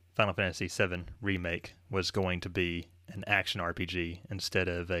that Final Fantasy VII Remake was going to be an action RPG instead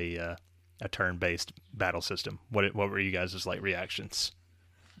of a turn-based battle system, what were you guys' like reactions?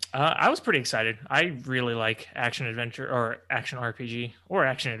 I was pretty excited. I really like action adventure or action RPG or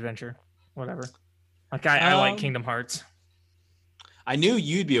action adventure, whatever. Like I like Kingdom Hearts. I knew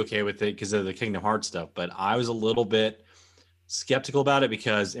you'd be okay with it because of the Kingdom Hearts stuff, but I was a little bit skeptical about it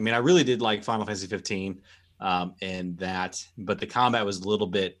because, I mean, I really did like Final Fantasy 15 and that, but the combat was a little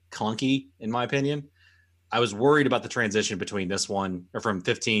bit clunky, in my opinion. I was worried about the transition between this one, or from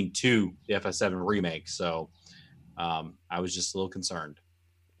 15 to the FS7 remake, so I was just a little concerned.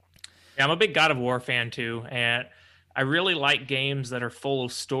 Yeah, I'm a big God of War fan too, and I really like games that are full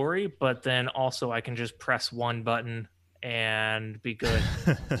of story, but then also I can just press one button and be good.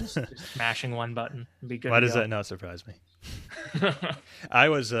 just mashing one button and be good. Why does that not surprise me? I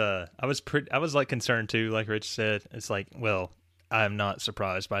was like concerned too, like Rich said. It's like, well, I'm not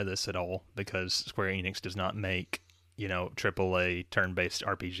surprised by this at all because Square Enix does not make, AAA turn-based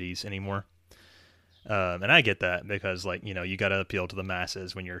RPGs anymore. And I get that because, like, you got to appeal to the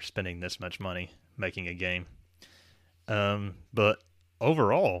masses when you're spending this much money making a game. But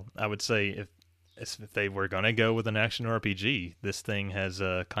overall, I would say if they were going to go with an action RPG, this thing has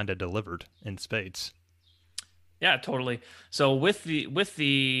kind of delivered in spades. Yeah, totally. So with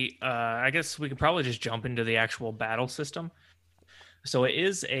the I guess we could probably just jump into the actual battle system. So it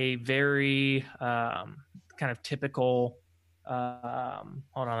is a very kind of typical. Hold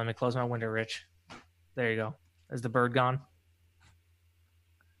on, let me close my window, Rich. There you go. Is the bird gone?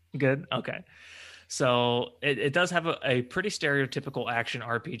 Good. Okay. So it does have a pretty stereotypical action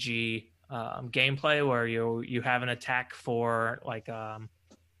RPG gameplay where you have an attack for like I'm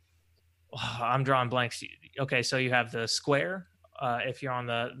drawing blanks. Okay, so you have the square if you're on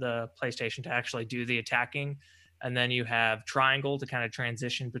the PlayStation to actually do the attacking, and then you have triangle to kind of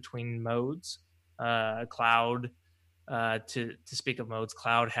transition between modes. Cloud, to speak of modes,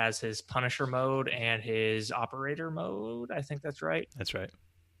 Cloud has his Punisher mode and his Operator mode. I think that's right. That's right.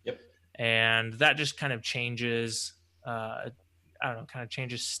 Yep. And that just kind of changes. I don't know, kind of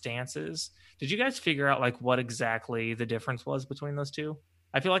changes stances. Did you guys figure out like what exactly the difference was between those two?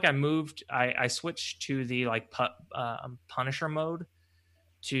 I feel like I switched to the like Punisher mode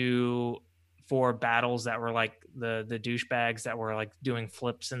for battles that were like the douchebags that were like doing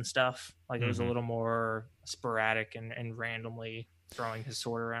flips and stuff. Like it was a little more sporadic and randomly throwing his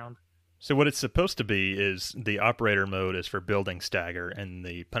sword around. So what it's supposed to be is the Operator mode is for building stagger and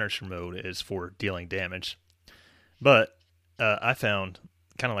the Punisher mode is for dealing damage. But I found,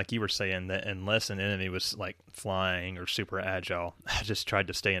 kind of like you were saying, that unless an enemy was like flying or super agile, I just tried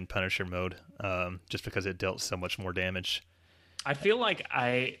to stay in Punisher mode just because it dealt so much more damage. I feel like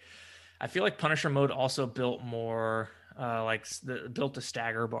Punisher mode also built more built the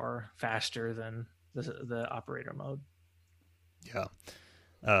stagger bar faster than the Operator mode. Yeah.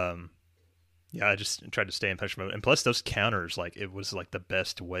 Yeah, I just tried to stay in Punisher mode. And plus those counters, like it was like the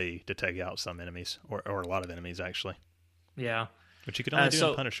best way to take out some enemies or a lot of enemies actually. Yeah. Which you could only do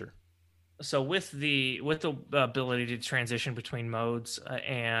in Punisher. So with the ability to transition between modes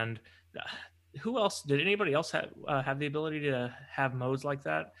and who else did anybody else have the ability to have modes like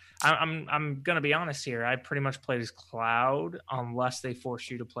that? I'm gonna be honest here. I pretty much played as Cloud unless they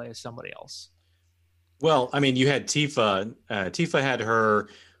force you to play as somebody else. Well, I mean, you had Tifa. Tifa had her.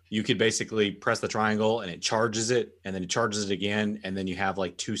 You could basically press the triangle and it charges it, and then it charges it again, and then you have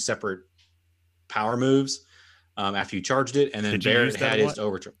like two separate power moves after you charged it, and then Barrett had his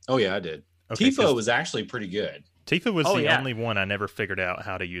overcharge. Oh yeah, I did. Okay, Tifa was actually pretty good. Tifa was the only one I never figured out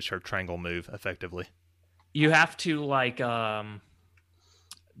how to use her triangle move effectively. You have to like the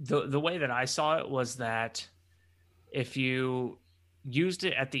way that I saw it was that if you used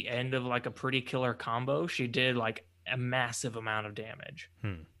it at the end of like a pretty killer combo, she did like a massive amount of damage.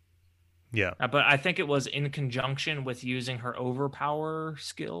 Yeah. But I think it was in conjunction with using her overpower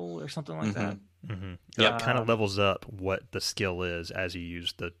skill or something like that. Mm-hmm. Yeah, it kind of levels up what the skill is as you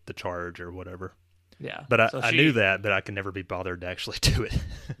use the charge or whatever. Yeah. But I knew that, but I could never be bothered to actually do it.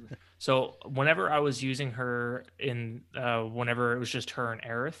 So whenever I was using her whenever it was just her and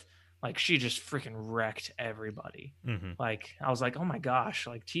Aerith, like she just freaking wrecked everybody. Like I was like, oh my gosh,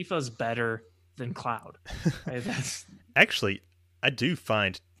 like Tifa's better than Cloud. That's actually, I do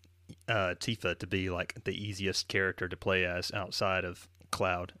find Tifa to be like the easiest character to play as outside of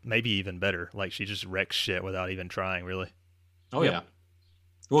Cloud. Maybe even better. Like she just wrecks shit without even trying, really. Oh yeah.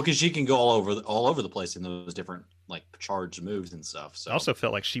 Well, because she can go all over the place in those different like charged moves and stuff. So I also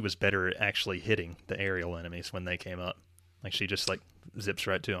felt like she was better at actually hitting the aerial enemies when they came up. Like she just like zips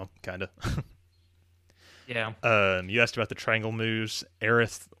right to them, kind of. Yeah. You asked about the triangle moves.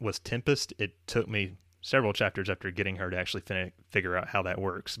 Aerith was Tempest. It took me several chapters after getting her to actually figure out how that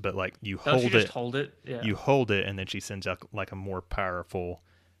works. But like you Don't you hold just it, hold it? Yeah. you hold it, and then she sends out like a more powerful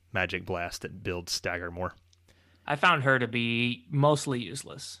magic blast that builds stagger more. I found her to be mostly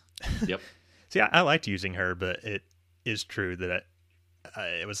useless. Yep. See, I liked using her, but it is true that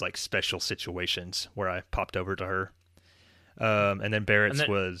it was like special situations where I popped over to her. And then Barrett's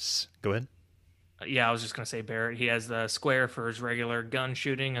was... Go ahead. Yeah, I was just going to say Barrett. He has the square for his regular gun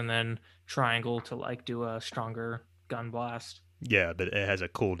shooting and then triangle to like do a stronger gun blast. Yeah, but it has a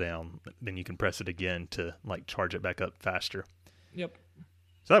cooldown. Then you can press it again to like charge it back up faster. Yep.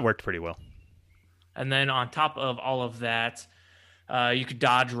 So that worked pretty well. And then on top of all of that, you could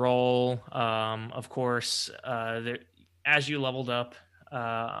dodge roll. Of course, as you leveled up,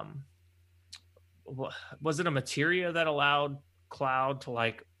 was it a materia that allowed Cloud to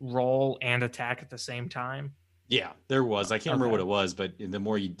like roll and attack at the same time? Yeah, there was. I can't remember what it was, but the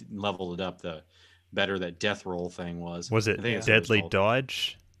more you leveled it up, the better that death roll thing was. Was it Deadly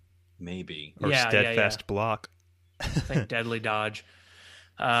Dodge? Maybe. Or Steadfast Block? I think Deadly Dodge.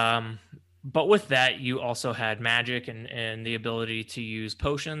 But with that, you also had magic and the ability to use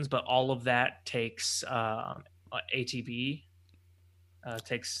potions, but all of that takes ATB.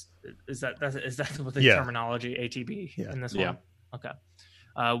 Is that what the terminology ATB in this one? Okay.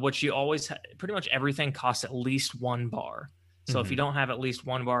 Which you always pretty much everything costs at least 1 bar. So if you don't have at least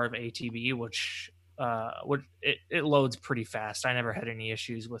 1 bar of ATB, which it loads pretty fast. I never had any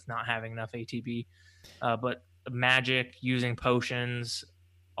issues with not having enough ATB. But magic, using potions,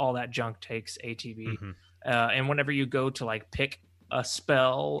 all that junk takes ATB. And whenever you go to like pick a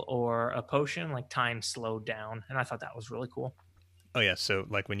spell or a potion, like time slowed down, and I thought that was really cool. Oh yeah, so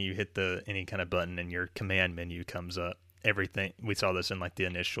like when you hit any kind of button and your command menu comes up, everything, we saw this in like the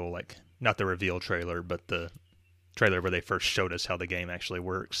initial, like not the reveal trailer, but the trailer where they first showed us how the game actually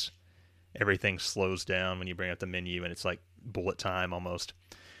works. Everything slows down when you bring up the menu and it's like bullet time almost.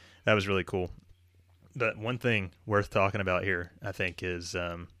 That was really cool. But one thing worth talking about here, I think, is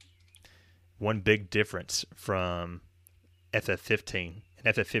one big difference from FF15.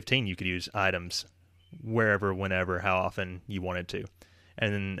 In FF15, you could use items wherever, whenever, how often you wanted to.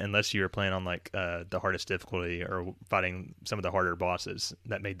 And unless you were playing on like the hardest difficulty or fighting some of the harder bosses,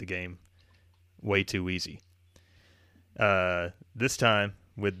 that made the game way too easy. This time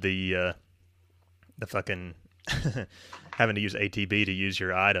with the fucking having to use ATB to use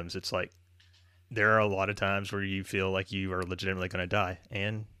your items, it's like there are a lot of times where you feel like you are legitimately going to die,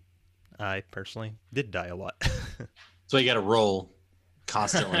 and I personally did die a lot. So you got to roll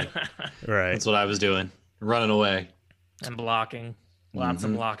constantly. Right. That's what I was doing, running away and blocking. Lots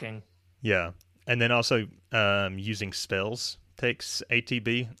of blocking. Yeah. And then also using spells takes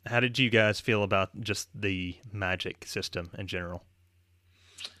ATB. How did you guys feel about just the magic system in general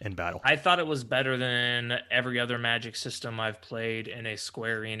in battle? I thought it was better than every other magic system I've played in a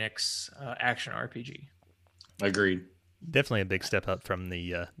Square Enix action RPG. Agreed. Definitely a big step up from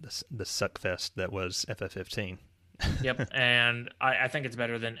the suckfest that was FF15. Yep. And I think it's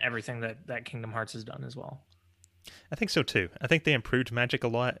better than everything that Kingdom Hearts has done as well. I think so too. I think they improved magic a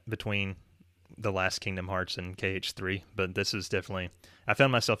lot between the last Kingdom Hearts and KH3, but this is definitely, I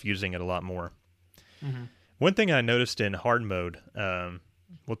found myself using it a lot more. One thing I noticed in hard mode,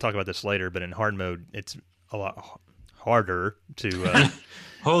 we'll talk about this later, but in hard mode, it's a lot harder to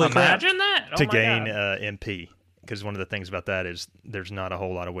imagine that to gain MP, because one of the things about that is there's not a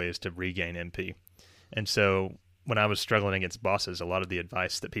whole lot of ways to regain MP. And so when I was struggling against bosses, a lot of the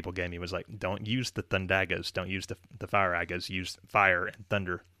advice that people gave me was like, don't use the Thundagas, don't use the Fire Agas, use Fire and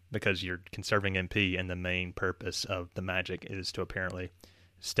Thunder, because you're conserving MP, and the main purpose of the magic is to apparently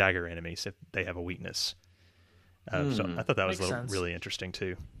stagger enemies if they have a weakness. So I thought that was really interesting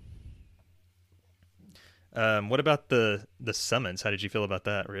too. What about the summons? How did you feel about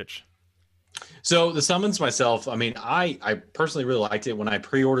that, Rich? So the summons myself, I mean, I personally really liked it. When I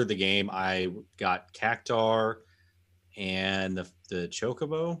pre-ordered the game, I got Cactar and the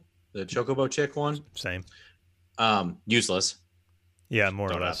Chocobo chick one. Same. Useless. Yeah, more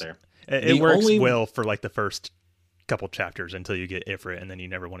or Throw it less. out there. It works well for like the first couple chapters until you get Ifrit, and then you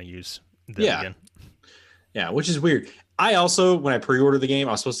never want to use them again. Yeah, which is weird. I also, when I pre-ordered the game,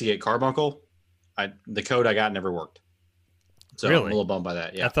 I was supposed to get Carbuncle. The code I got never worked. So really? I'm a little bummed by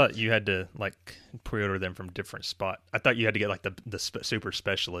that. Yeah, I thought you had to like pre-order them from different spot. I thought you had to get like the super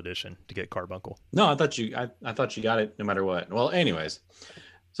special edition to get Carbuncle. No, I thought you got it no matter what. Well, anyways,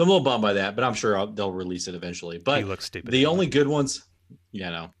 So I'm a little bummed by that, but I'm sure they'll release it eventually. But He looks stupid the anyway. only good ones,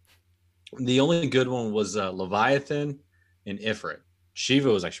 no. The only good one was Leviathan and Ifrit. Shiva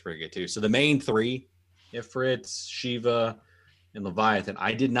was actually pretty good too. So the main three, Ifrit, Shiva, and Leviathan,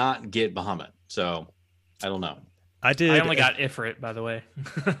 I did not get Bahamut. So I don't know. I did. I only got Ifrit, by the way.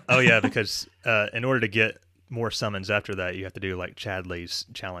 Oh yeah, because in order to get more summons after that, you have to do like Chadley's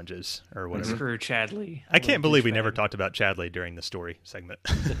challenges or whatever. Screw Chadley. I can't believe we never talked about Chadley during the story segment.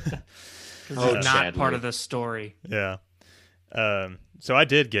 He's Oh, not Chadley. part of the story. Yeah. So I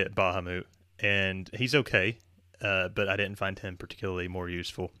did get Bahamut, and he's okay, but I didn't find him particularly more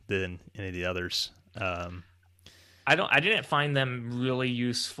useful than any of the others. I didn't find them really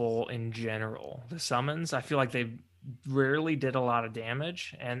useful in general. The summons, I feel like they rarely did a lot of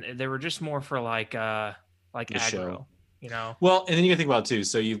damage, and they were just more for like The aggro, show. you know. Well, and then you can think about it too.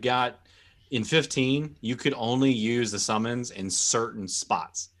 So you've got in 15, you could only use the summons in certain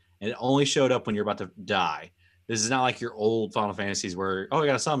spots, and it only showed up when you're about to die. This is not like your old Final Fantasies where, oh, I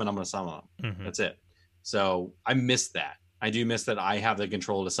got a summon, I'm going to summon them. Mhm. That's it. So I missed that. I do miss that I have the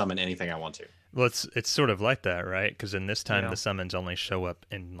control to summon anything I want to. Well, it's sort of like that, right? Because in this time, Yeah. the summons only show up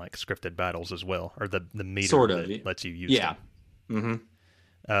in like scripted battles as well, or the meter Sort of, that lets you use Yeah. them.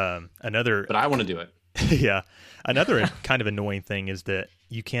 Mm-hmm. Another, But I want to do it. yeah, another kind of annoying thing is that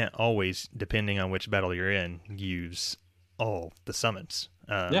you can't always, depending on which battle you're in, use all the summons.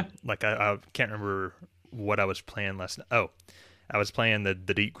 Yeah. Like I can't remember what I was playing last night. Oh, I was playing the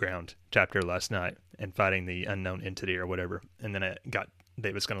Deep Ground chapter last night and fighting the unknown entity or whatever, and then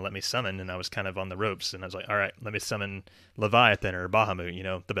they was going to let me summon, and I was kind of on the ropes, and I was like, all right, let me summon Leviathan or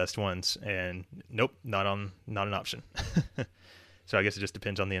Bahamut, the best ones, and nope, not an option. So I guess it just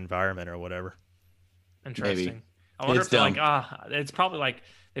depends on the environment or whatever. Interesting. Maybe. I wonder It's if they're like, dumb. it's probably like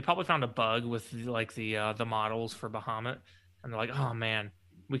they probably found a bug with the models for Bahamut, and they're like, oh man,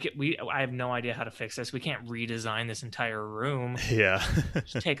 I have no idea how to fix this. We can't redesign this entire room. Yeah.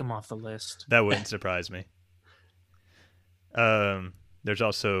 Just take them off the list. That wouldn't surprise me. There's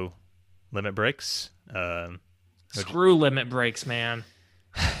also limit breaks. Screw limit breaks, man.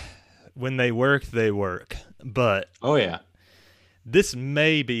 When they work, they work. But Oh, yeah. this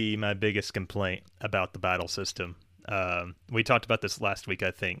may be my biggest complaint about the battle system. We talked about this last week,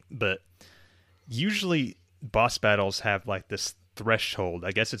 I think, but usually boss battles have like this threshold.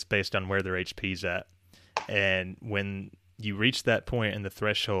 I guess it's based on where their HP's at. And when you reach that point in the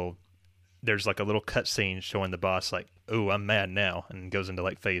threshold, there's like a little cutscene showing the boss like, oh, I'm mad now, and goes into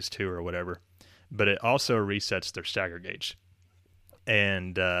like phase 2 or whatever. But it also resets their stagger gauge.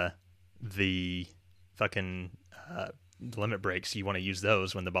 And the fucking limit breaks, you want to use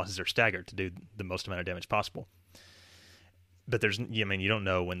those when the bosses are staggered to do the most amount of damage possible. But you don't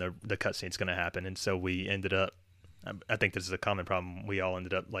know when the cutscene's going to happen. And so we ended up, I think this is a common problem, we all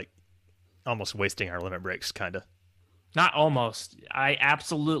ended up like almost wasting our limit breaks, kind of. Not almost. I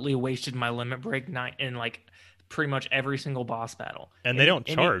absolutely wasted my limit break night in like pretty much every single boss battle. And they don't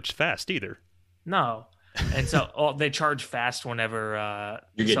charge fast either. No. And so they charge fast whenever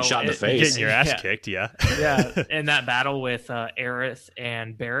You're getting shot in the You're face. getting your ass kicked, yeah. Yeah, in that battle with Aerith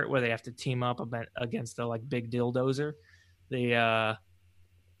and Barrett, where they have to team up against the like big dildozer, I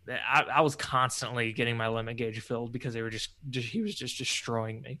was constantly getting my limit gauge filled because they were he was just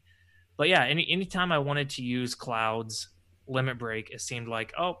destroying me. But yeah, anytime I wanted to use Cloud's limit break, it seemed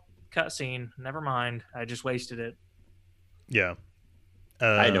like, oh, cutscene, never mind, I just wasted it. Yeah.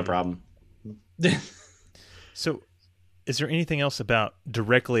 I had no problem. So, is there anything else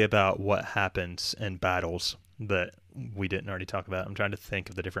directly about what happens in battles that we didn't already talk about? I'm trying to think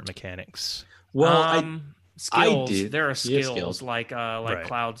of the different mechanics. Well, skills. I did. There are Yeah, skills like Right.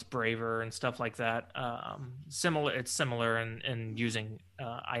 Cloud's Braver and stuff like that. Similar. It's similar in using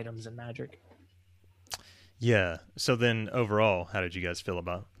items and magic. Yeah. So then, overall, how did you guys feel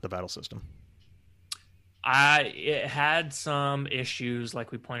about the battle system? It had some issues,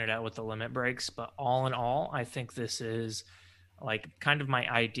 like we pointed out with the limit breaks, but all in all, I think this is like kind of my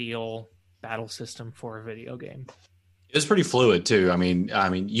ideal battle system for a video game. It's pretty fluid too. I mean,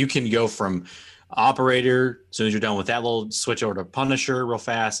 you can go from operator as soon as you're done with that little switch over to Punisher real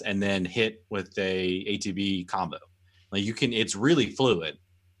fast, and then hit with a ATB combo. Like it's really fluid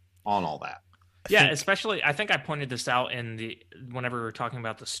on all that. Especially I think I pointed this out whenever we were talking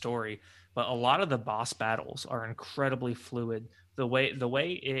about the story, but a lot of the boss battles are incredibly fluid. The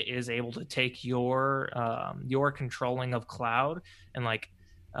way it is able to take your controlling of Cloud and like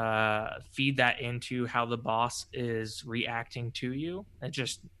feed that into how the boss is reacting to you.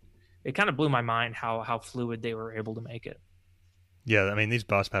 It kind of blew my mind how fluid they were able to make it. Yeah, I mean, these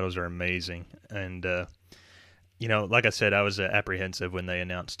boss battles are amazing. And like I said, I was apprehensive when they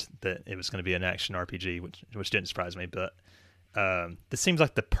announced that it was going to be an action RPG, which didn't surprise me. But this seems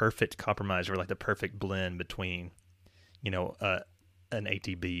like the perfect compromise, or like the perfect blend between, an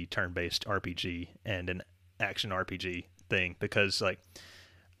ATB turn-based RPG and an action RPG thing. Because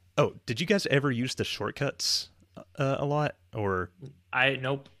did you guys ever use the shortcuts a lot? Or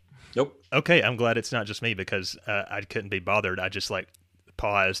Nope. okay, I'm glad it's not just me, because I couldn't be bothered. I just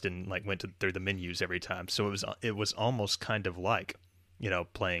paused and went through the menus every time. So it was almost kind of like,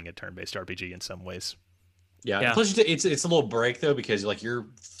 playing a turn-based RPG in some ways. Yeah. Plus, it's a little break though, because you're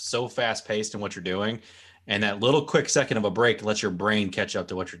so fast paced in what you're doing, and that little quick second of a break lets your brain catch up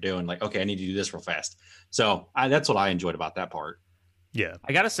to what you're doing. Like, okay, I need to do this real fast. So that's what I enjoyed about that part. Yeah,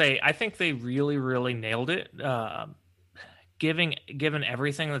 I gotta say, I think they really, really nailed it. Given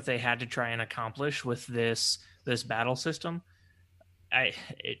everything that they had to try and accomplish with this battle system, I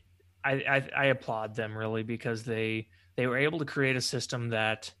applaud them really, because they were able to create a system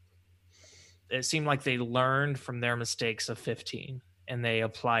that it seemed like they learned from their mistakes of 15, and they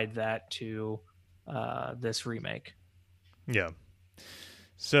applied that to this remake. Yeah.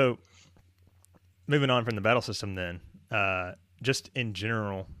 So moving on from the battle system, then, just in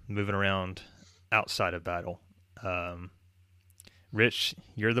general, moving around outside of battle. Rich,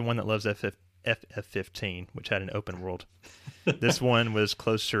 you're the one that loves FF15, which had an open world. This one was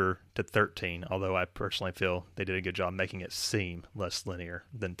closer to 13, although I personally feel they did a good job making it seem less linear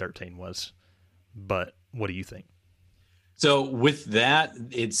than 13 was. But what do you think? So with that,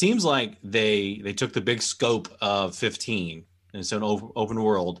 it seems like they took the big scope of 15, and so an open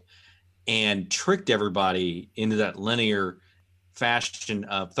world, and tricked everybody into that linear fashion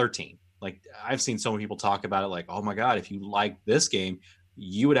of 13. Like, I've seen so many people talk about it, like, oh my God, if you like this game,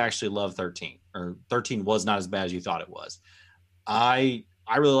 you would actually love 13, or 13 was not as bad as you thought it was. I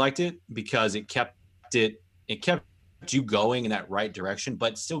really liked it because it kept you going in that right direction,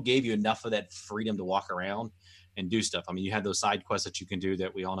 but still gave you enough of that freedom to walk around and do stuff. I mean, you had those side quests that you can do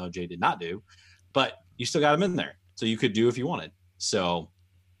that we all know Jay did not do, but you still got them in there, so you could do if you wanted. So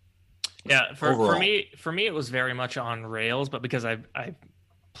yeah, for me, it was very much on rails, but because I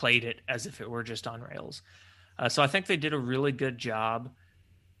played it as if it were just on rails. So I think they did a really good job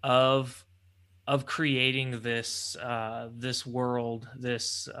of creating this world,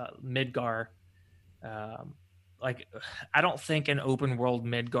 this Midgar. I don't think an open world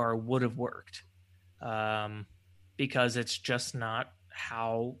Midgar would have worked, because it's just not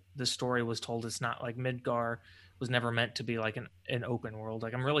how the story was told. It's not like Midgar was never meant to be like an open world.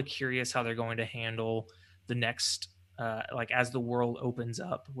 Like, I'm really curious how they're going to handle the next, as the world opens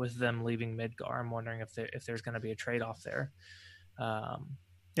up with them leaving Midgar. I'm wondering if there's going to be a trade-off there. Yeah,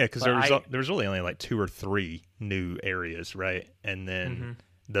 because there was really only 2 or 3 new areas, right? And then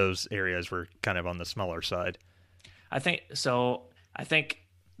those areas were kind of on the smaller side. I think so. I think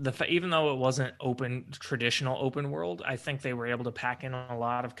even though it wasn't traditional open world, I think they were able to pack in a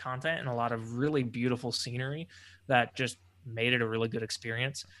lot of content and a lot of really beautiful scenery that just made it a really good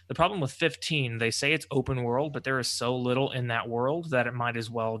experience. The problem with 15, they say it's open world, but there is so little in that world that it might as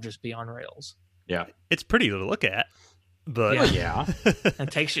well just be on rails. Yeah, it's pretty to look at, but yeah. And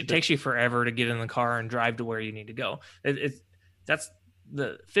it takes you forever to get in the car and drive to where you need to go. That's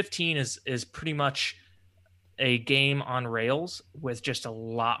the 15 is pretty much a game on rails with just a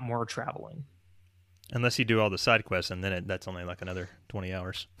lot more traveling. Unless you do all the side quests, and then that's only another 20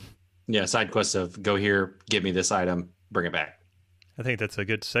 hours. Yeah, side quests of go here, give me this item, bring it back. I think that's a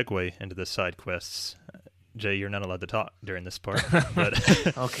good segue into the side quests. Jay, you're not allowed to talk during this part.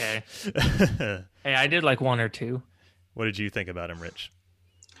 But okay. Hey, I did 1 or 2. What did you think about them, Rich?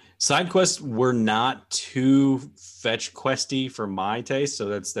 Side quests were not too fetch questy for my taste, so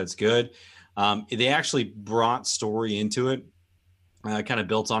that's good. They actually brought story into it, kind of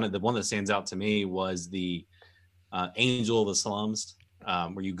built on it. The one that stands out to me was the Angel of the Slums,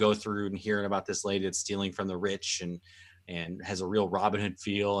 where you go through and hearing about this lady that's stealing from the rich and has a real Robin Hood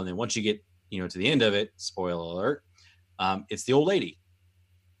feel. And then once you get to the end of it, spoiler alert, it's the old lady.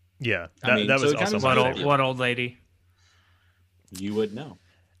 Yeah, that was awesome. What old lady? You would know.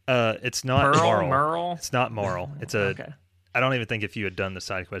 It's not Merle. It's not Marl. It's a. Okay. I don't even think if you had done the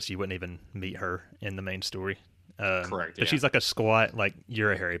side quest, you wouldn't even meet her in the main story. Correct. But she's a squat.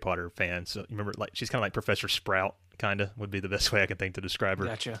 You're a Harry Potter fan, so you remember, she's kind of like Professor Sprout. Kind of would be the best way I can think to describe her.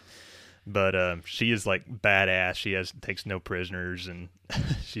 Gotcha. But she is badass. She takes no prisoners, and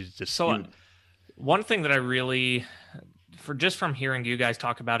she's just so. One thing that I really, just from hearing you guys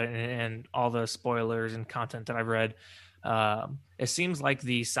talk about it and all the spoilers and content that I've read, it seems like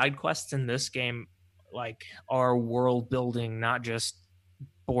the side quests in this game are world building, not just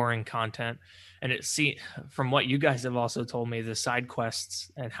boring content. And from what you guys have also told me, the side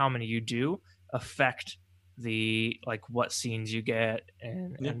quests and how many you do affect the like what scenes you get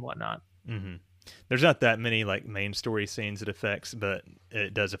and whatnot. Mm-hmm. There's not that many like main story scenes it affects, but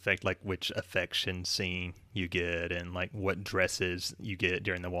it does affect like which affection scene you get and like what dresses you get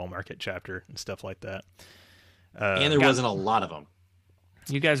during the wall market chapter and stuff like that. And there wasn't a lot of them.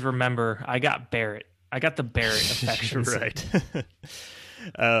 You guys remember I got Barrett. I got the Barrett affection. Right.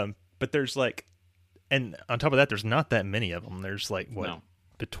 But there's like, and on top of that, there's not that many of them. There's like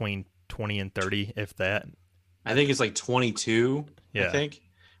between 20 and 30, if that. I think it's like 22. Yeah. I think,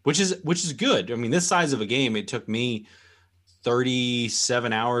 which is good. I mean, this size of a game, it took me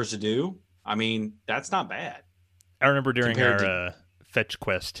 37 hours to do. I mean, that's not bad. I remember during our Fetch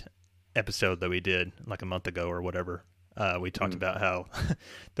Quest episode that we did like a month ago or whatever, we talked about how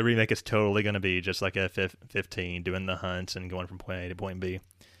the remake is totally going to be just like FF15, doing the hunts and going from point A to point B.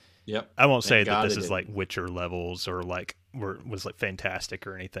 Yep. I won't say that this is like Witcher levels or like was like fantastic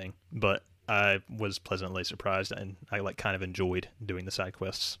or anything, but I was pleasantly surprised and I like kind of enjoyed doing the side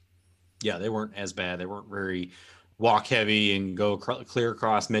quests. Yeah, they weren't as bad. They weren't very walk heavy and go clear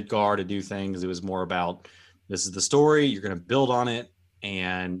across Midgard to do things. It was more about this is the story, you're going to build on it,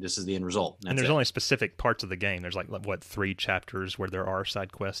 and this is the end result. And there's only specific parts of the game. There's like what 3 chapters where there are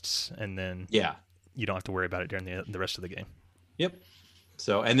side quests, and then you don't have to worry about it during the rest of the game. Yep.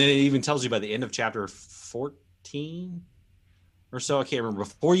 So, and then it even tells you by the end of chapter 14 or so, I can't remember,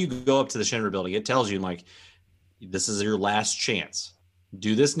 before you go up to the Shinra building, it tells you like, this is your last chance.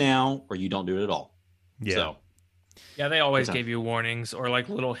 Do this now or you don't do it at all. Yeah. So, yeah, they always gave you warnings or like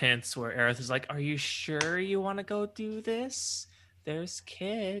little hints where Aerith is like, are you sure you want to go do this? There's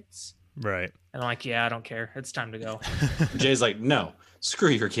kids. Right. And I'm like, yeah, I don't care. It's time to go. Jay's like, no, screw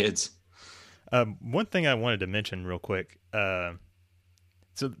your kids. One thing I wanted to mention real quick.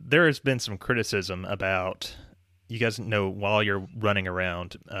 So there has been some criticism about, you guys know, while you're running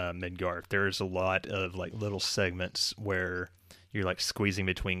around Midgard, there's a lot of like little segments where you're like squeezing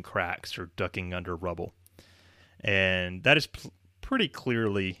between cracks or ducking under rubble. And that is pretty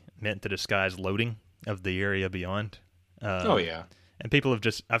clearly meant to disguise loading of the area beyond. And people have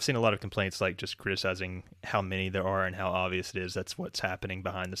I've seen a lot of complaints like just criticizing how many there are and how obvious it is that's what's happening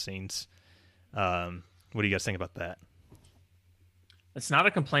behind the scenes. What do you guys think about that? It's not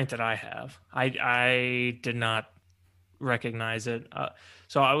a complaint that I have. I did not recognize it.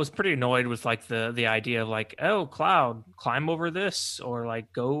 So I was pretty annoyed with like the idea of like, oh, Cloud, climb over this, or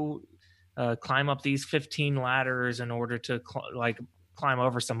like go climb up these 15 ladders in order to climb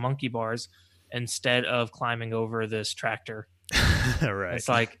over some monkey bars instead of climbing over this tractor. Right. It's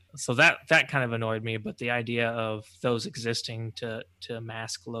like, so that kind of annoyed me, but the idea of those existing to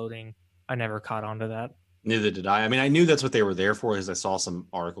mask loading, I never caught on to that. Neither did I. I mean, I knew that's what they were there for because I saw some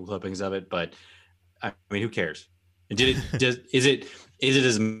article clippings of it, but I mean, who cares? Is it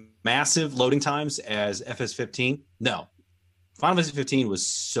as massive loading times as FS15? No. Final Fantasy 15 was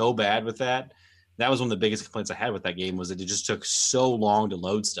so bad with that. That was one of the biggest complaints I had with that game, was that it just took so long to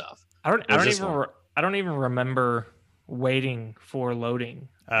load stuff. I don't even remember waiting for loading.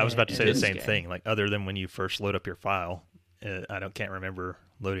 I was about to say the same thing. Like, other than when you first load up your file, can't remember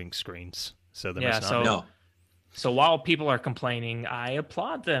loading screens. So there must not be. No. So while people are complaining, I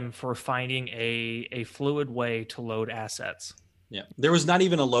applaud them for finding a fluid way to load assets. Yeah, there was not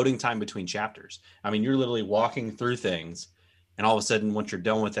even a loading time between chapters. I mean, you're literally walking through things, and all of a sudden, once you're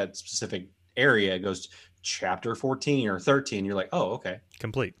done with that specific area, it goes chapter 14 or 13. You're like, oh, okay.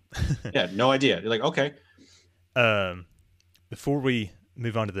 Complete. Yeah, no idea. You're like, okay. Before we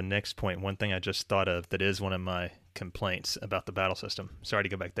move on to the next point, one thing I just thought of that is one of my complaints about the battle system. Sorry to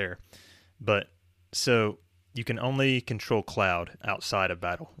go back there. But so you can only control Cloud outside of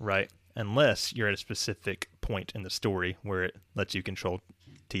battle, right? Unless you're at a specific point in the story where it lets you control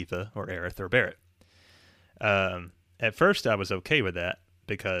Tifa or Aerith or Barrett. At first, I was okay with that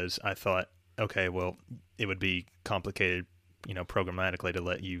because I thought, okay, well, it would be complicated, programmatically to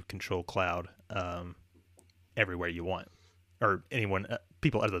let you control Cloud everywhere you want, or anyone,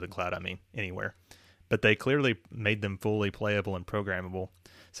 people other than Cloud. I mean, anywhere. But they clearly made them fully playable and programmable.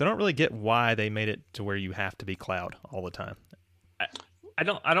 So I don't really get why they made it to where you have to be Cloud all the time. I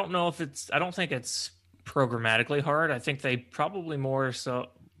don't know if I don't think it's programmatically hard. I think they probably more so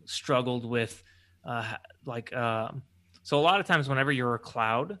struggled with so a lot of times whenever you're a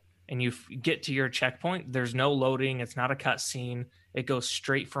Cloud and you get to your checkpoint, there's no loading. It's not a cut scene. It goes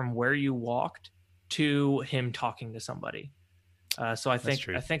straight from where you walked to him talking to somebody. So I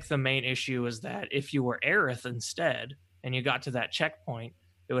think the main issue is that if you were Aerith instead and you got to that checkpoint,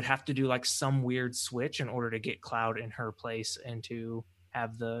 it would have to do like some weird switch in order to get Cloud in her place and to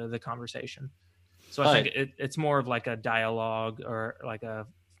have the conversation. So I think it's more of like a dialogue or like a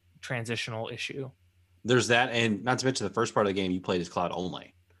transitional issue. There's that, and not to mention the first part of the game you played as Cloud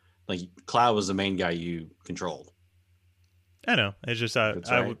only. Like Cloud was the main guy you controlled. I know. It's just I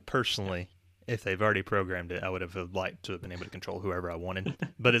right. would personally, if they've already programmed it, I would have liked to have been able to control whoever I wanted.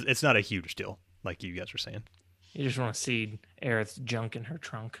 But it's not a huge deal, like you guys were saying. You just want to see Aerith's junk in her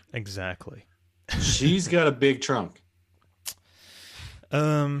trunk. Exactly. She's got a big trunk.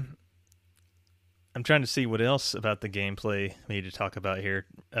 I'm trying to see what else about the gameplay we need to talk about here.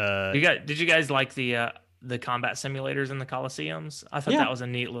 Did you guys like the combat simulators in the Colosseums? I thought that was a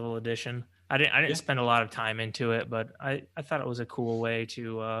neat little addition. I didn't spend a lot of time into it, but I thought it was a cool way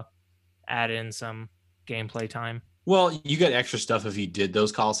to add in some gameplay time. Well, you get extra stuff if you did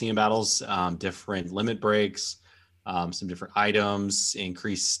those Coliseum battles, different limit breaks, some different items,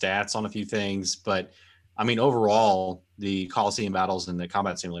 increased stats on a few things. But I mean, overall, the Coliseum battles and the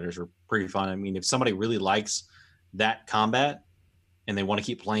combat simulators were pretty fun. I mean, if somebody really likes that combat and they want to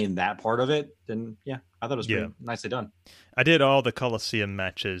keep playing that part of it, then I thought it was pretty nicely done. I did all the Coliseum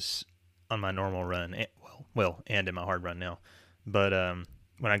matches on my normal run, and in my hard run now. But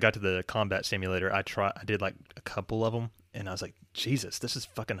when I got to the combat simulator, I did like a couple of them, and I was like, Jesus, this is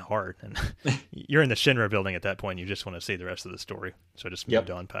fucking hard. And you're in the Shinra building at that point. You just want to see the rest of the story. So I just moved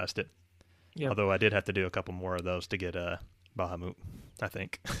on past it. Yep. Although I did have to do a couple more of those to get Bahamut, I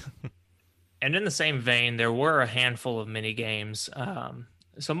think. And in the same vein, there were a handful of mini games.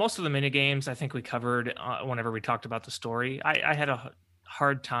 So most of the mini games I think we covered whenever we talked about the story. I had a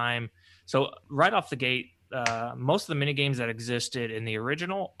hard time. So right off the gate, most of the mini games that existed in the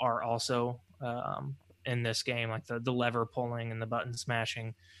original are also in this game, like the lever pulling and the button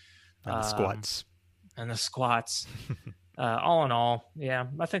smashing, and the squats. All in all,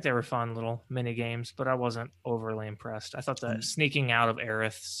 I think they were fun little mini games, but I wasn't overly impressed. I thought that sneaking out of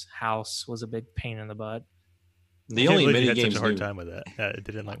Aerith's house was a big pain in the butt. The only mini had games such a hard time with that. It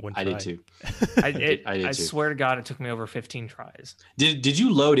did it like one try. I did too. I did too. Swear to God, it took me over 15 tries. Did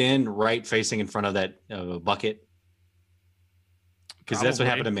you load in right facing in front of that bucket? Because that's what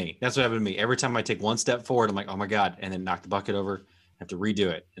happened to me. Every time I take one step forward, I'm like, oh my God, and then knock the bucket over, have to redo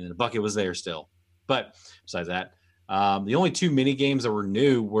it. And then the bucket was there still. But besides that, the only two mini games that were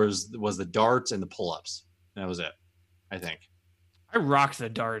new was the darts and the pull-ups. That was it, I think. I rocked the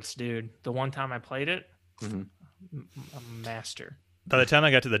darts, dude. The one time I played it, mm-hmm. a master. By the time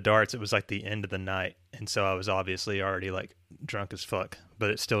I got to the darts, it was like the end of the night, and so I was obviously already like drunk as fuck.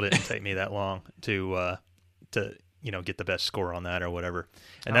 But it still didn't take me that long to get the best score on that or whatever.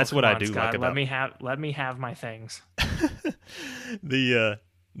 And that's what I do Scott, like about. Let me have my things. The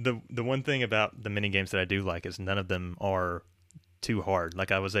one thing about the mini games that I do like is none of them are too hard.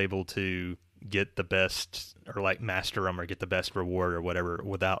 Like I was able to get the best or like master them or get the best reward or whatever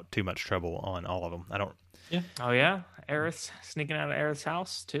without too much trouble on all of them. I don't. Yeah. Oh yeah, Aerith sneaking out of Aerith's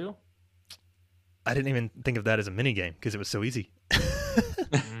house too. I didn't even think of that as a mini game because it was so easy.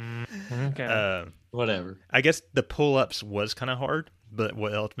 Okay. Whatever. I guess the pull-ups was kind of hard, but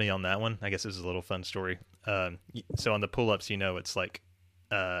what helped me on that one, I guess, is a little fun story. So on the pull-ups, it's like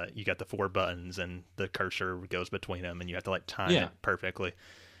you got the 4 buttons and the cursor goes between them, and you have to like time it perfectly.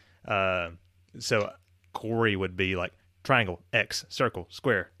 So Corey would be like triangle, X, circle,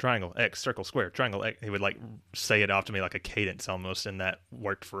 square, triangle, X, circle, square, triangle, X. He would like say it off to me like a cadence almost, and that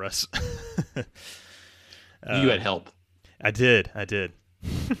worked for us. You had help. I did.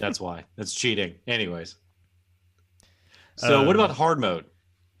 That's why. That's cheating. Anyways. So what about hard mode?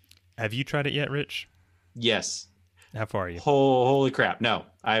 Have you tried it yet, Rich? Yes. How far are you? Holy crap. No.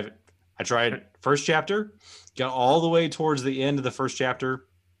 I tried first chapter, got all the way towards the end of the first chapter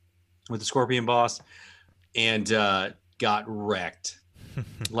with the Scorpion boss, and got wrecked.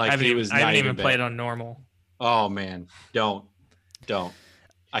 Like I haven't even played on normal. Oh man. Don't.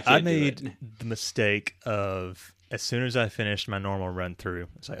 I made the mistake of, as soon as I finished my normal run through,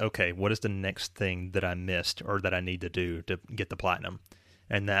 it's like, okay, what is the next thing that I missed or that I need to do to get the platinum?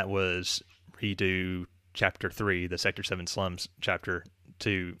 And that was redo Chapter 3, the Sector 7 Slums chapter,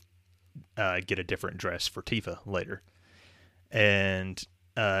 to get a different dress for Tifa later. And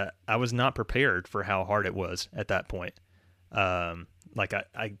I was not prepared for how hard it was at that point.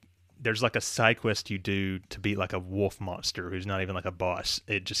 There's like a side quest you do to beat like a wolf monster who's not even like a boss.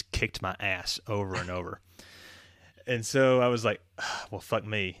 It just kicked my ass over and over. And so I was like, well, fuck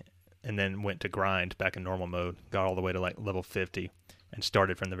me. And then went to grind back in normal mode, got all the way to like level 50 and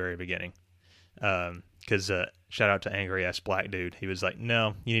started from the very beginning. Because shout out to angry ass black dude. He was like,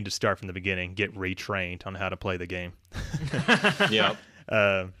 no, you need to start from the beginning, get retrained on how to play the game. Yeah.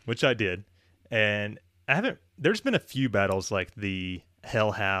 Which I did. And there's been a few battles like the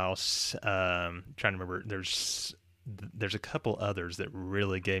Hell House. Trying to remember. There's a couple others that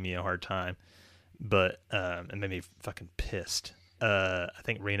really gave me a hard time, but it made me fucking pissed. I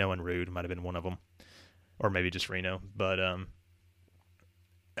think Reno and Rude might have been one of them, or maybe just Reno. But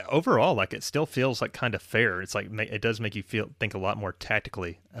overall, like, it still feels like kind of fair. It's like it does make you think a lot more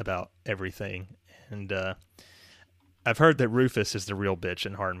tactically about everything. And I've heard that Rufus is the real bitch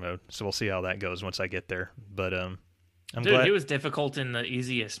in hard mode, so we'll see how that goes once I get there. But I'm glad he was difficult in the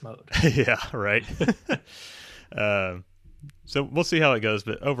easiest mode. yeah, right. So we'll see how it goes.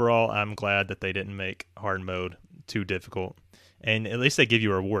 But overall, I'm glad that they didn't make hard mode too difficult. And at least they give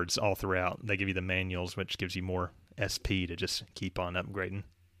you rewards all throughout. They give you the manuals, which gives you more SP to just keep on upgrading.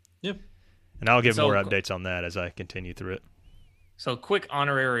 Yep. And I'll give more updates on that as I continue through it. So quick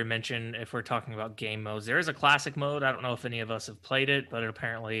honorary mention, if we're talking about game modes, there is a classic mode. I don't know if any of us have played it, but it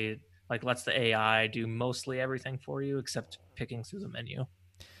apparently lets the AI do mostly everything for you except picking through the menu.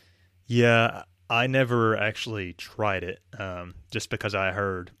 Yeah, I never actually tried it, just because I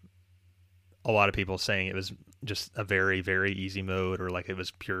heard a lot of people saying it was just a very, very easy mode, or like it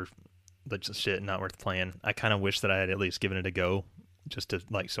was pure shit, not worth playing. I kind of wish that I had at least given it a go, just to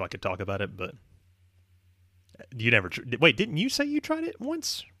so I could talk about it. But you never. Wait, didn't you say you tried it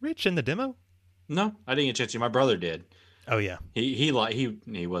once, Rich, in the demo? No, I didn't get a chance to. My brother did. Oh yeah, he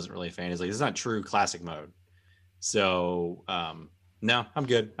wasn't really a fan. He's like, it's not true classic mode. So no, I'm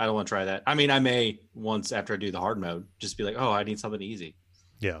good. I don't want to try that. I mean, I may once after I do the hard mode, just be like, oh, I need something easy.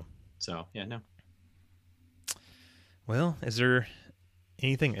 Yeah. So yeah, no. Well, is there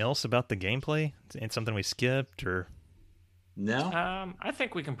anything else about the gameplay and something we skipped or? No. I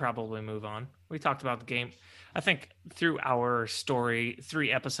think we can probably move on. We talked about the game. I think through our story,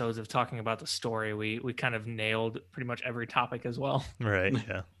 3 episodes of talking about the story, we kind of nailed pretty much every topic as well. Right.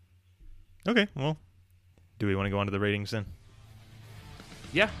 Yeah. Okay. Well, do we want to go on to the ratings then?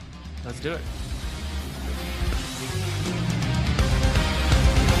 Yeah, let's do it.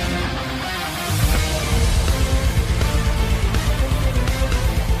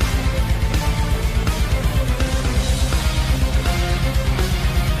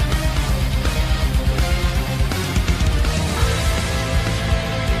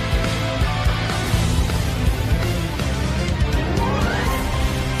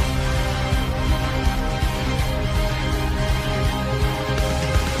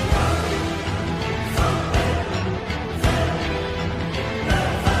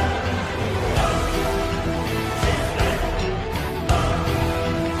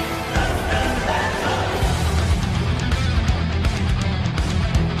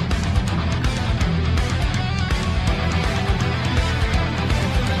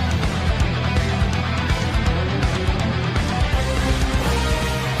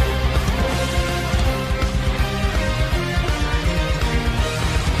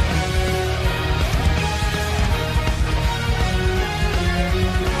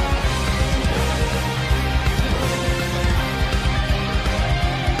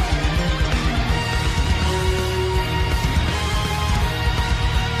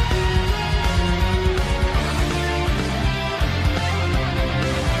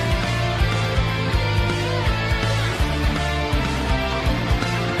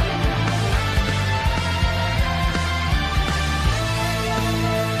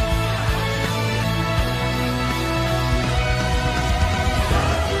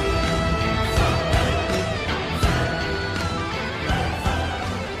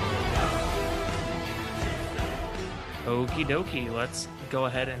 Okie dokie, let's go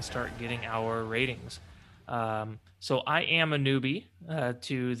ahead and start getting our ratings. So I am a newbie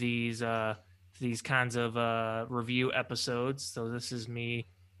to these kinds of review episodes. So this is me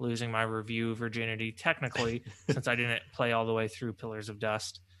losing my review virginity technically, since I didn't play all the way through Pillars of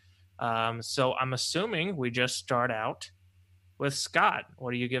Dust. So I'm assuming we just start out with Scott.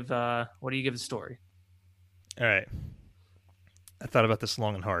 What do you give the story? All right. I thought about this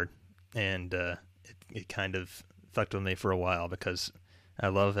long and hard, and it kind of fucked with me for a while because I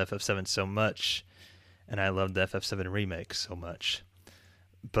love FF7 so much, and I love the FF7 remake so much.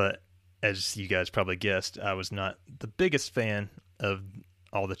 But as you guys probably guessed, I was not the biggest fan of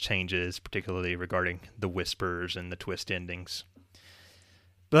all the changes, particularly regarding the whispers and the twist endings.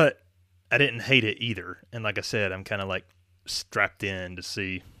 But I didn't hate it either. And like I said, I'm kind of like strapped in to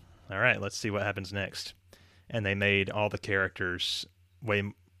see, all right, let's see what happens next. And they made all the characters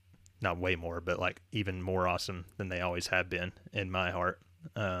not way more, but like even more awesome than they always have been in my heart.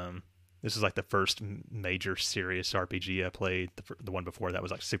 This is like the first major serious RPG I played. The one before that was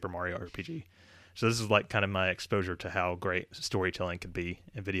like Super Mario RPG. So this is like kind of my exposure to how great storytelling could be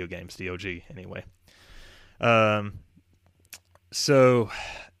in video games, the OG anyway. So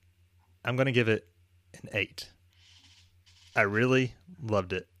I'm going to give it an 8. I really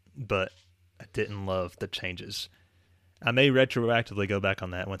loved it, but I didn't love the changes. I may retroactively go back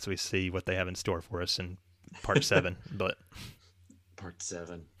on that once we see what they have in store for us in part 7, but Part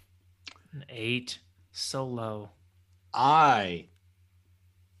 7. An 8. So low. I'm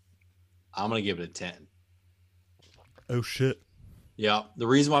gonna give it a 10. oh shit. Yeah, the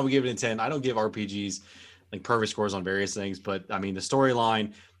reason why we give it a 10, I don't give RPGs like perfect scores on various things, but I mean the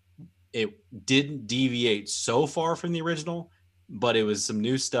storyline, it didn't deviate so far from the original, but it was some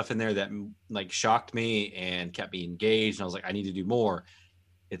new stuff in there that like shocked me and kept me engaged. And I was like, I need to do more.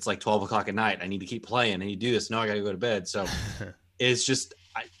 It's like 12 o'clock at night. I need to keep playing. I need to do this. Now I got to go to bed. So it's just,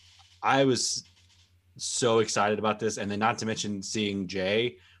 I was so excited about this. And then not to mention seeing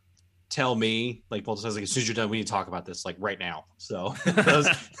Jay tell me, like Paul says, like, as soon as you're done, we need to talk about this like right now. So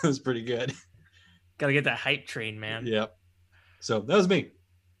that was pretty good. Got to get that hype train, man. Yep. So that was me.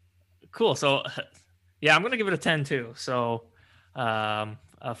 Cool. So, yeah, I'm going to give it a 10 too. So, Final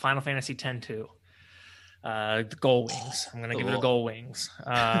Fantasy 10 too. The Gold Wings. I'm going to give it a Gold Wings.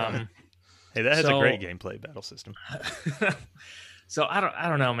 Hey, that has a great gameplay battle system. So I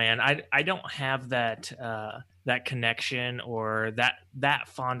don't know, man. I don't have that that connection or that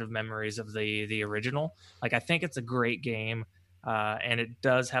fond of memories of the original. Like, I think it's a great game, and it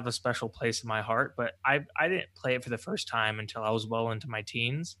does have a special place in my heart. But I didn't play it for the first time until I was well into my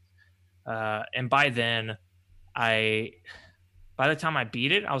teens, and by then, by the time I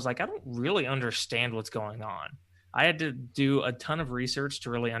beat it, I was like, I don't really understand what's going on. I had to do a ton of research to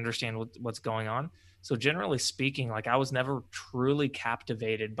really understand what's going on. So generally speaking, like, I was never truly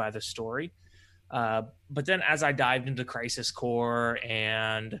captivated by the story. But then as I dived into Crisis Core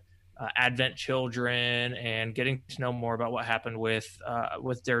and Advent Children and getting to know more about what happened with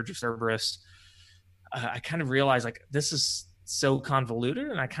Dirge of Cerberus, I kind of realized, like, this is so convoluted,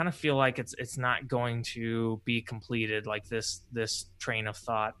 and I kind of feel like it's not going to be completed, like this train of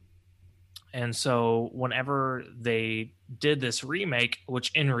thought. And so whenever they did this remake,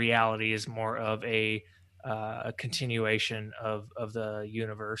 which in reality is more of a continuation of the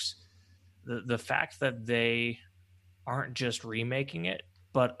universe, the fact that they aren't just remaking it,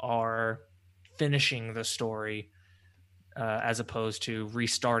 but are finishing the story as opposed to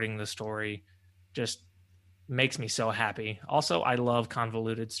restarting the story, just makes me so happy. Also, I love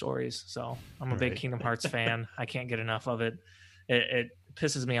convoluted stories, so I'm a big Kingdom Hearts fan. I can't get enough of it. It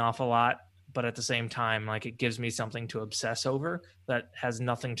pisses me off a lot, but at the same time, like, it gives me something to obsess over that has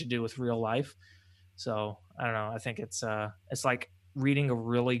nothing to do with real life. So I don't know. I think it's like reading a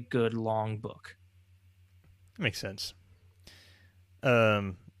really good long book. Makes sense.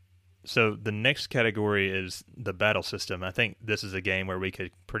 So the next category is the battle system. I think this is a game where we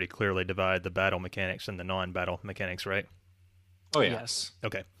could pretty clearly divide the battle mechanics and the non-battle mechanics, right? Oh, yeah. Yes.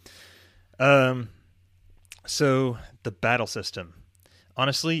 Okay. So the battle system.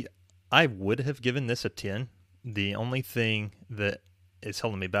 Honestly, I would have given this a 10. The only thing that is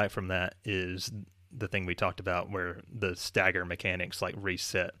holding me back from that is the thing we talked about, where the stagger mechanics like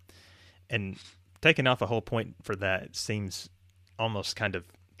reset. And taking off a whole point for that seems almost kind of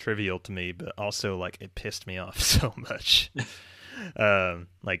trivial to me, but also, like, it pissed me off so much.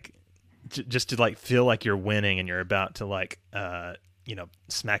 Like, just to, like, feel like you're winning and you're about to, like,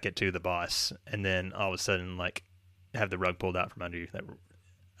 smack it to the boss, and then all of a sudden, like, have the rug pulled out from under you. That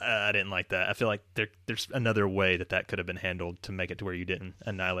I didn't like that. I feel like there's another way that could have been handled to make it to where you didn't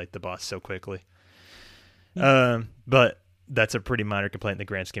annihilate the boss so quickly. But that's a pretty minor complaint in the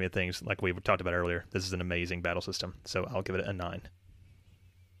grand scheme of things. Like we talked about earlier, this is an amazing battle system, so I'll give it a 9.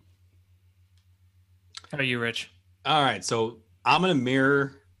 How about you, Rich? All right, so I'm gonna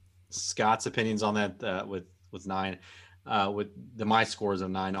mirror Scott's opinions on that with 9, with my scores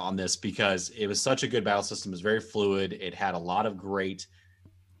of 9 on this, because it was such a good battle system. It was very fluid. It had a lot of great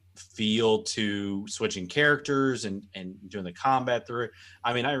feel to switching characters and doing the combat through it.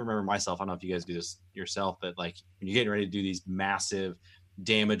 I mean, I remember myself, I don't know if you guys do this yourself, but like when you're getting ready to do these massive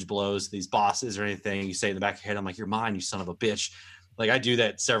damage blows to these bosses or anything, you say in the back of your head, I'm like, you're mine, you son of a bitch. Like, I do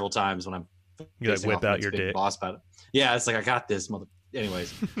that several times when I'm you like whip out your dick boss battle. Yeah, it's like, I got this mother.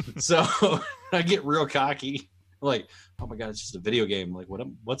 Anyways, so I get real cocky. I'm like, oh my god, it's just a video game. Like,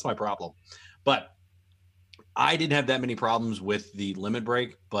 what's my problem? But I didn't have that many problems with the limit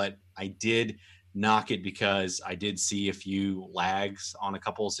break, but I did knock it because I did see a few lags on a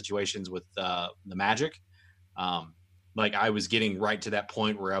couple of situations with the magic. Like, I was getting right to that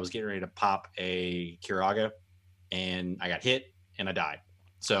point where I was getting ready to pop a Kiraga, and I got hit and I died.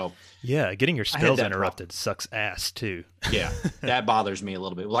 So Yeah, getting your I had spells that interrupted sucks ass too. yeah, that bothers me a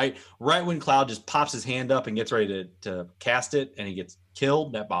little bit. Like right when Cloud just pops his hand up and gets ready to cast it and he gets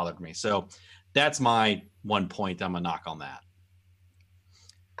killed, that bothered me. So that's my 1 point. I'm gonna knock on that.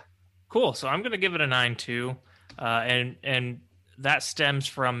 Cool. So I'm going to give it a 9 too. And that stems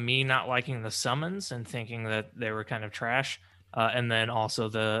from me not liking the summons and thinking that they were kind of trash. And then also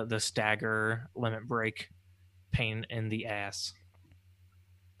the stagger limit break pain in the ass.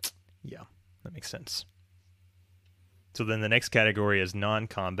 Yeah, that makes sense. So then the next category is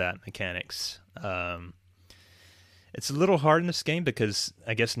non-combat mechanics. It's a little hard in this game because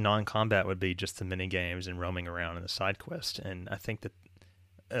I guess non-combat would be just the mini games and roaming around in the side quest. And I think that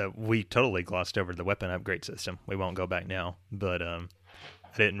we totally glossed over the weapon upgrade system. We won't go back now, but I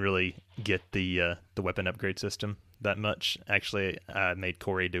didn't really get the weapon upgrade system that much. Actually, I made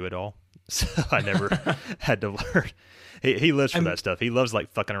Corey do it all, so I never had to learn. He lives for that stuff. He loves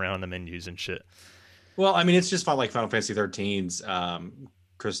like fucking around in the menus and shit. Well, I mean, it's just like Final Fantasy 13's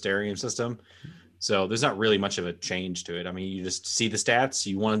Crystarium system. So there's not really much of a change to it. I mean, you just see the stats.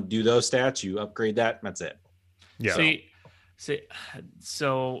 You want to do those stats, you upgrade that, and that's it. Yeah.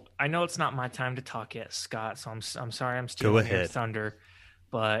 So I know it's not my time to talk yet, Scott. So I'm sorry I'm stealing your thunder,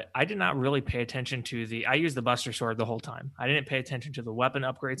 but I did not really pay attention to I used the Buster Sword the whole time. I didn't pay attention to the weapon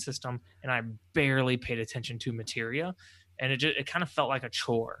upgrade system, and I barely paid attention to materia, and it kind of felt like a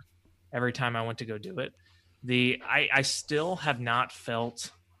chore every time I went to go do it. I still have not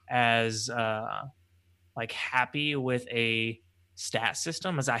felt as like happy with a stat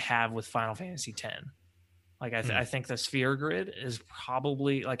system as I have with Final Fantasy X. Like I think the sphere grid is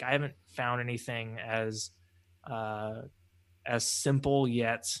probably like I haven't found anything as simple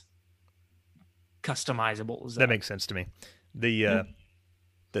yet customizable as that. That makes sense to me. The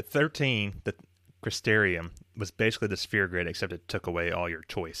 13, the Crystarium, was basically the sphere grid, except it took away all your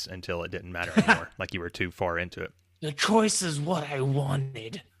choice until it didn't matter anymore. Like you were too far into it. The choice is what I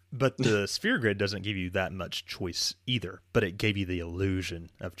wanted. But the sphere grid doesn't give you that much choice either, but it gave you the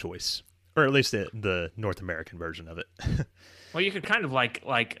illusion of choice. Or at least the North American version of it. Well, you could kind of like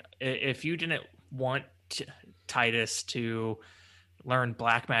if you didn't want Titus to learn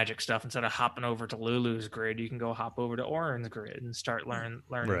black magic stuff instead of hopping over to Lulu's grid, you can go hop over to Orin's grid and start learning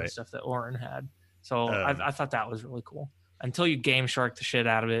the stuff that Orin had. So I thought that was really cool. Until you Game Shark the shit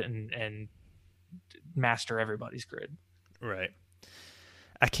out of it and master everybody's grid. Right.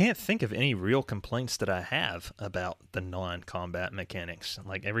 I can't think of any real complaints that I have about the non-combat mechanics.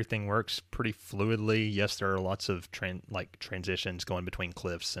 Like everything works pretty fluidly. Yes, there are lots of transitions going between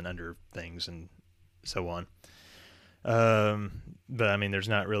cliffs and under things and so on. But I mean, there's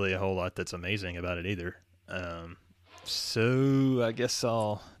not really a whole lot that's amazing about it either. So I guess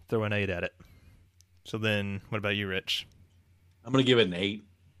I'll throw an 8 at it. So then, what about you, Rich? I'm going to give it an 8.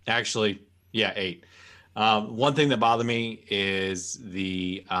 Actually, yeah, 8. One thing that bothered me is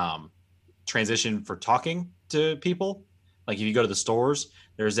the transition for talking to people. Like if you go to the stores,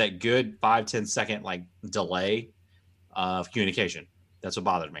 there's that good 5-10 second like delay of communication. That's what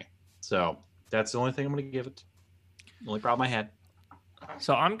bothered me. So that's the only thing I'm going to give it. The only problem I had.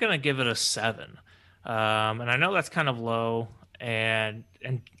 So I'm going to give it a 7. And I know that's kind of low, and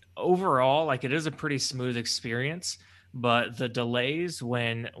overall, like it is a pretty smooth experience, but the delays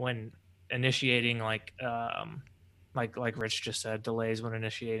when initiating like Rich just said, delays when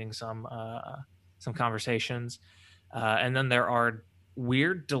initiating some conversations, and then there are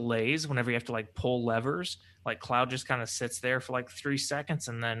weird delays whenever you have to like pull levers. Like Cloud just kind of sits there for like 3 seconds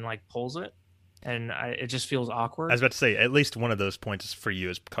and then like pulls it, and it just feels awkward. I was about to say, at least one of those points for you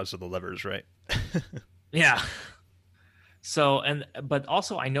is because of the levers, right? Yeah. So, but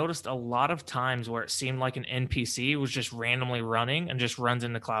also I noticed a lot of times where it seemed like an NPC was just randomly running and just runs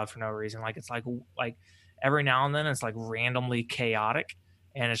into Cloud for no reason. Like it's like every now and then it's like randomly chaotic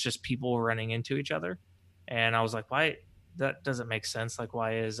and it's just people running into each other. And I was like, why? That doesn't make sense. Like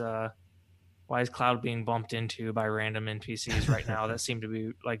why is Cloud being bumped into by random NPCs right now that seem to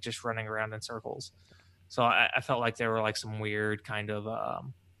be like just running around in circles? So I felt like there were like some weird kind of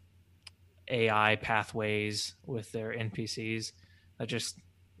AI pathways with their NPCs that just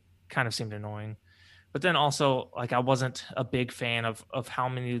kind of seemed annoying. But then also, like, I wasn't a big fan of how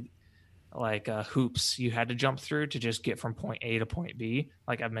many like hoops you had to jump through to just get from point A to point B.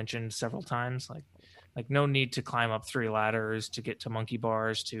 Like I've mentioned several times, like no need to climb up 3 ladders to get to monkey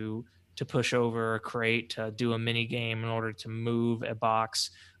bars, to push over a crate, to do a mini game in order to move a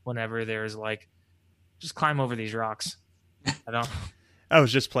box whenever there's like, just climb over these rocks. I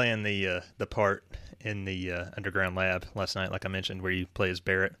was just playing the part in the underground lab last night, like I mentioned, where you play as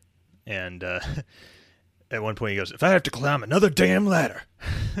Barrett, and At one point, he goes, "If I have to climb another damn ladder,"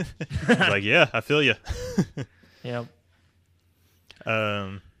 I was like, "Yeah, I feel you." Yep.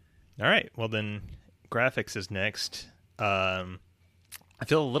 All right. Well, then, graphics is next. I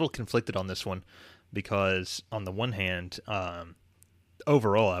feel a little conflicted on this one because, on the one hand,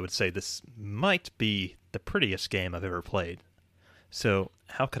 overall, I would say this might be the prettiest game I've ever played. So,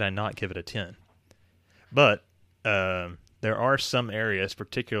 how could I not give it a 10? But there are some areas,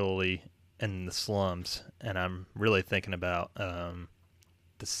 particularly in the slums, and I'm really thinking about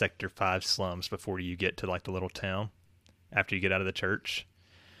the Sector 5 slums before you get to like the little town after you get out of the church.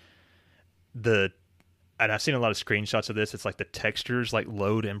 And I've seen a lot of screenshots of this. It's like the textures like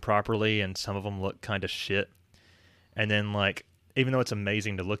load improperly, and some of them look kind of shit. And then like, even though it's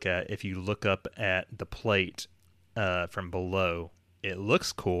amazing to look at, if you look up at the plate from below, it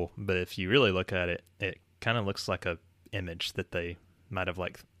looks cool. But if you really look at it, it kind of looks like a image that they might have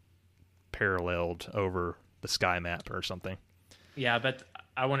like paralleled over the sky map or something. Yeah, but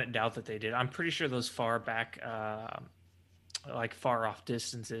I wouldn't doubt that they did. I'm pretty sure those far back, like far off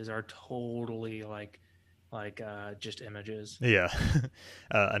distances are totally like just images. Yeah.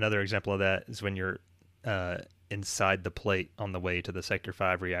 Another example of that is when you're inside the plate on the way to the Sector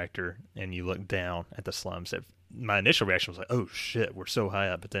 5 reactor and you look down at the slums. My initial reaction was like, oh shit, we're so high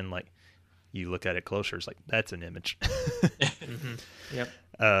up. But then like you look at it closer, it's like, that's an image. Mm-hmm.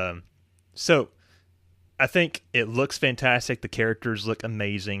 Yep. So I think it looks fantastic. The characters look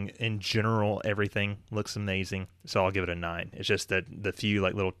amazing. In general, everything looks amazing. So I'll give it a 9. It's just that the few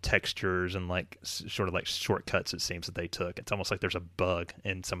like little textures and like sort of like shortcuts it seems that they took. It's almost like there's a bug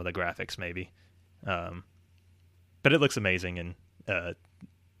in some of the graphics maybe. But it looks amazing, and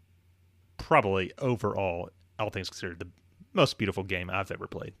probably overall, all things considered, the most beautiful game I've ever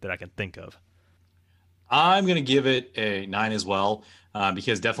played that I can think of. I'm going to give it a 9 as well,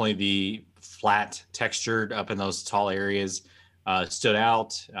 because definitely the flat textured up in those tall areas stood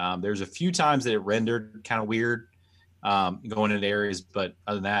out. There's a few times that it rendered kind of weird going into areas, but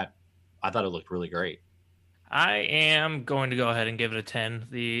other than that, I thought it looked really great. I am going to go ahead and give it a 10.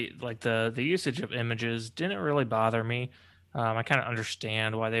 The usage of images didn't really bother me. I kind of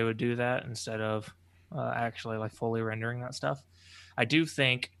understand why they would do that instead of actually like fully rendering that stuff. I do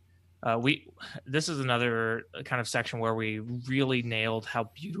think this is another kind of section where we really nailed how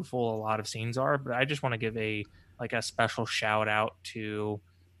beautiful a lot of scenes are, but I just want to give a special shout out to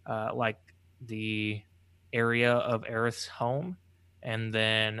like the area of Aerith's home, and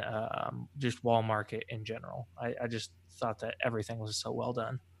then just Wall Market in general. I just thought that everything was so well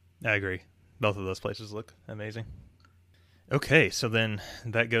done. I agree. Both of those places look amazing. Okay, so then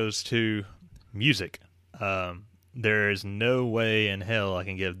that goes to music. There is no way in hell I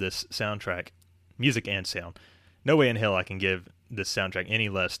can give this soundtrack, music and sound, no way in hell I can give this soundtrack any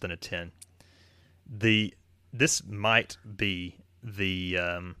less than a 10. This might be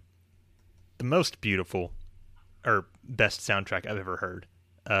the most beautiful or best soundtrack I've ever heard.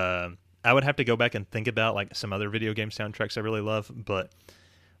 I would have to go back and think about like some other video game soundtracks I really love, but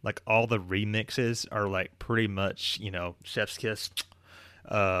like all the remixes are like pretty much, chef's kiss.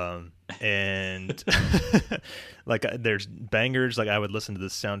 And like there's bangers. Like I would listen to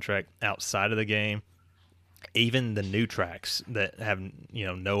this soundtrack outside of the game. Even the new tracks that have,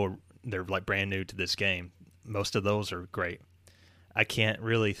 they're like brand new to this game. Most of those are great. I can't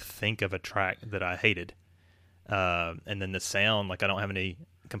really think of a track that I hated. And then the sound, like I don't have any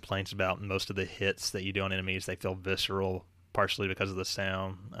complaints about most of the hits that you do on enemies. They feel visceral, partially because of the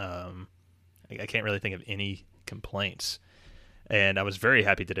sound. I can't really think of any complaints. And I was very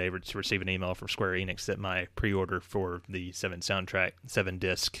happy today to receive an email from Square Enix that my pre-order for the 7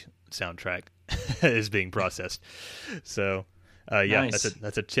 disc soundtrack is being processed. So, yeah, nice.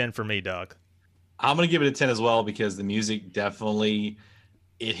 that's a 10 for me, dog. I'm going to give it a 10 as well, because the music definitely,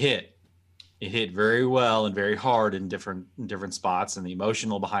 it hit very well and very hard in different spots, and the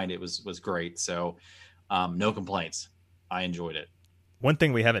emotional behind it was great. So, no complaints. I enjoyed it. One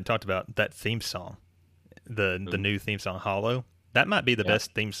thing we haven't talked about, that theme song, the new theme song, Hollow. That might be the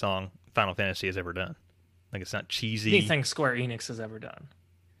best theme song Final Fantasy has ever done. Like, it's not cheesy. Anything Square Enix has ever done.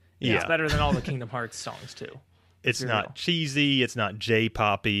 Yeah. It's better than all the Kingdom Hearts songs, too. It's not cheesy. It's not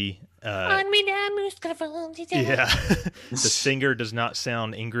J-poppy. Yeah. The singer does not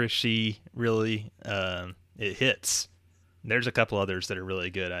sound Englishy, really. It hits. There's a couple others that are really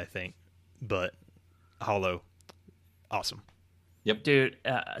good, I think. But Hollow, awesome. Yep. Dude,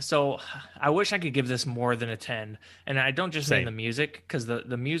 so I wish I could give this more than a 10. And I don't just mean the music, because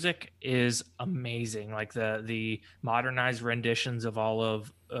the music is amazing. Like the modernized renditions of all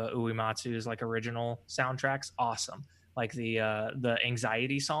of Uematsu's like original soundtracks, awesome. Like the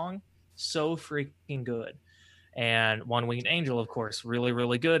Anxiety song, so freaking good. And One Winged Angel, of course, really,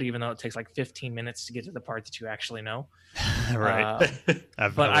 really good, even though it takes like 15 minutes to get to the part that you actually know. Right.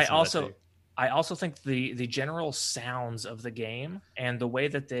 But I also think the general sounds of the game and the way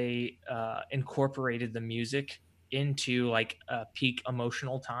that they incorporated the music into like peak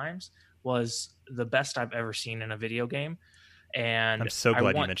emotional times was the best I've ever seen in a video game. And I'm so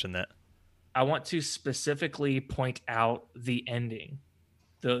glad you mentioned that. I want to specifically point out the ending,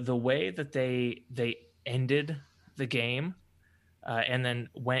 the way that they ended the game, and then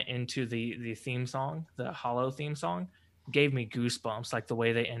went into the theme song, the Hollow theme song, gave me goosebumps. Like the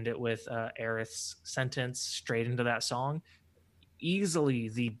way they end it with Aerith's sentence straight into that song, easily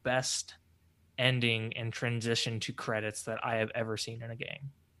the best ending and transition to credits that I have ever seen in a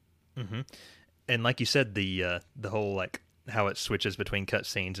game. Mm-hmm. And like you said, the whole like how it switches between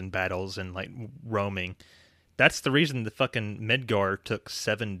cutscenes and battles and like roaming. That's the reason the fucking Midgar took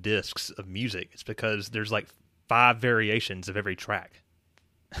 7 discs of music. It's because there's like 5 variations of every track.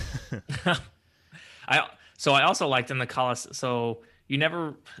 I also liked in the Colosseum. So you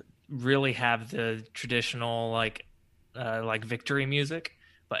never really have the traditional like victory music,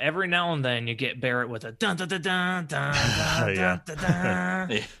 but every now and then you get Barrett with a dun dun dun dun dun dun dun dun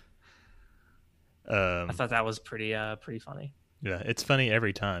dun. I thought that was pretty funny. Yeah, it's funny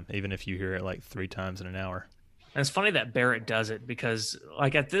every time, even if you hear it like 3 times in an hour. And it's funny that Barrett does it because,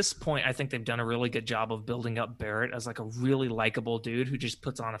 like, at this point, I think they've done a really good job of building up Barrett as like a really likable dude who just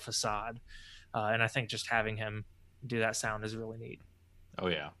puts on a facade. And I think just having him do that sound is really neat. Oh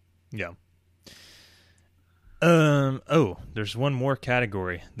yeah, yeah. There's one more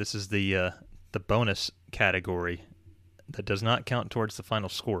category. This is the bonus category that does not count towards the final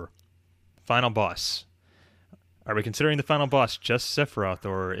score. Final boss. Are we considering the final boss just Sephiroth,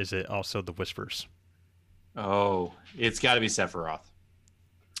 or is it also the Whispers? Oh, it's got to be Sephiroth.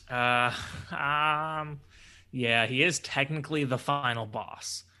 Yeah, he is technically the final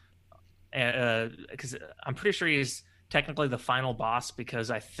boss. Because I'm pretty sure he's technically the final boss because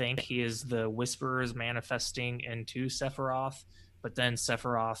I think he is the Whisperers manifesting into Sephiroth, but then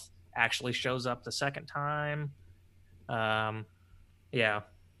Sephiroth actually shows up the second time. Yeah.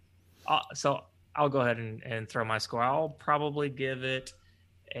 So I'll go ahead and throw my score. I'll probably give it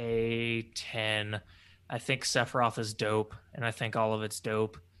a 10. I think Sephiroth is dope, and I think all of it's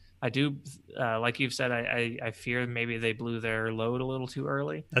dope. I do, like you've said, I fear maybe they blew their load a little too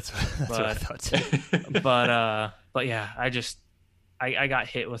early. That's what I thought too. But yeah, I got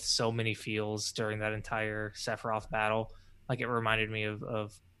hit with so many feels during that entire Sephiroth battle. Like it reminded me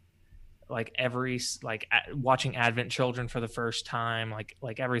of like watching Advent Children for the first time,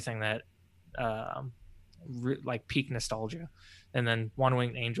 like everything that like peak nostalgia. And then One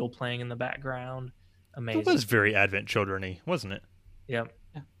Winged Angel playing in the background. Amazing. It was very Advent Children-y, wasn't it? Yep.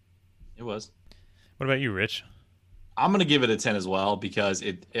 Yeah, it was. What about you, Rich? I'm gonna give it a 10 as well because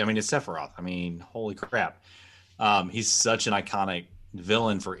it's Sephiroth. I mean, holy crap. He's such an iconic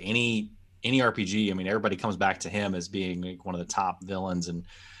villain for any RPG. I mean, everybody comes back to him as being like one of the top villains in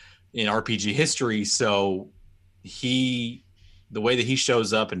RPG history. So the way that he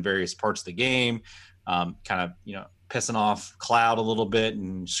shows up in various parts of the game, kind of, pissing off Cloud a little bit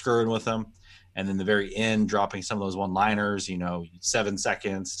and screwing with him. And then the very end, dropping some of those one-liners, 7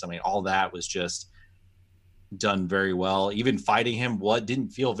 seconds. I mean, all that was just done very well. Even fighting him,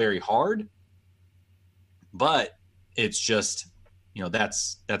 didn't feel very hard. But it's just,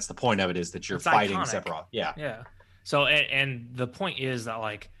 that's the point of it, is that you're fighting iconic. Sephiroth. Yeah. Yeah. So, and the point is that,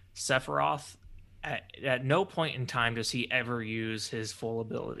 like, Sephiroth, at no point in time does he ever use his full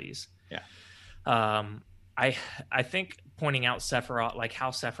abilities. Yeah. I think pointing out Sephiroth, like how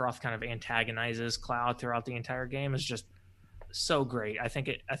Sephiroth kind of antagonizes Cloud throughout the entire game, is just so great. I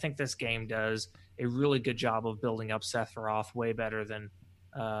think this game does a really good job of building up Sephiroth way better than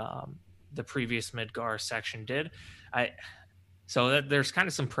the previous Midgar section did. So there's kind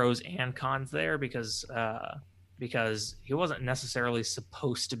of some pros and cons there because he wasn't necessarily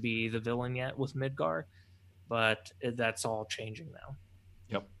supposed to be the villain yet with Midgar, but that's all changing now.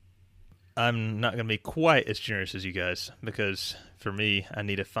 Yep. I'm not going to be quite as generous as you guys because for me, I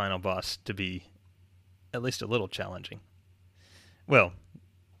need a final boss to be at least a little challenging. Well,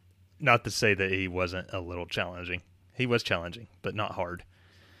 not to say that he wasn't a little challenging. He was challenging, but not hard.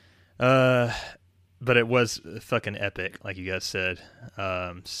 But it was fucking epic, like you guys said.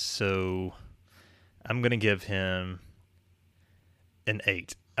 So I'm going to give him an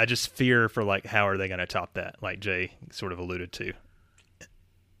 8. I just fear for, like, how are they going to top that, like Jay sort of alluded to.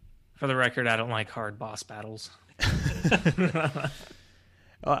 For the record, I don't like hard boss battles.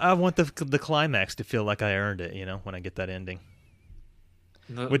 I want the climax to feel like I earned it, when I get that ending.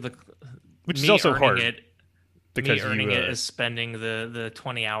 which is me also earning hard. It, because me earning you, it is spending the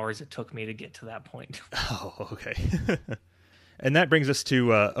 20 hours it took me to get to that point. Oh, okay. And that brings us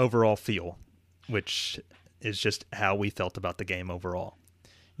to overall feel, which is just how we felt about the game overall.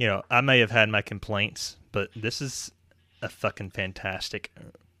 You know, I may have had my complaints, but this is a fucking fantastic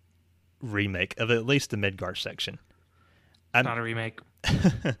remake of at least the Midgar section. It's not a remake.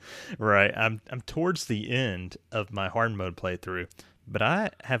 Right. I'm towards the end of my hard mode playthrough, but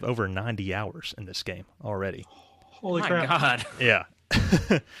I have over 90 hours in this game already. Holy My crap. God. Yeah.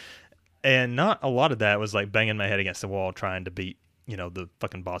 And not a lot of that was like banging my head against the wall trying to beat, the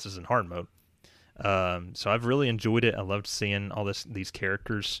fucking bosses in hard mode. So I've really enjoyed it. I loved seeing all these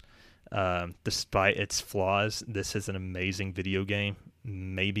characters. Despite its flaws, this is an amazing video game.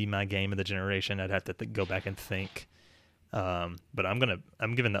 Maybe my game of the generation. I'd have to go back and think. But I'm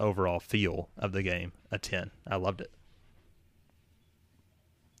giving the overall feel of the game a 10. I loved it.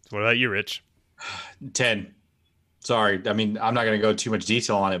 So what about you, Rich? 10. Sorry. I mean, I'm not going to go too much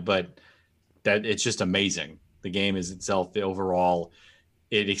detail on it, but that it's just amazing. The game is itself, overall,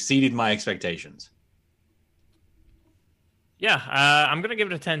 it exceeded my expectations. Yeah, I'm going to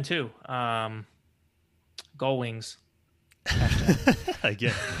give it a 10 too. Goal wings.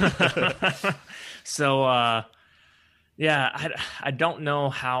 Again. So, yeah, I don't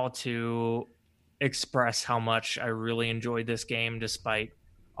know how to express how much I really enjoyed this game despite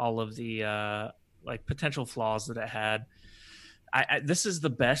all of the potential flaws that it had. This is the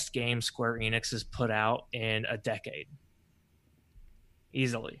best game Square Enix has put out in a decade.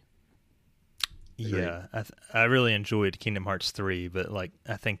 Easily. Yeah, I really enjoyed Kingdom Hearts 3, but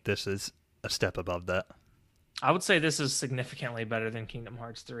I think this is a step above that. I would say this is significantly better than Kingdom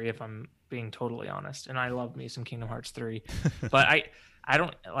Hearts 3 if I'm being totally honest. And I love me some Kingdom Hearts 3. But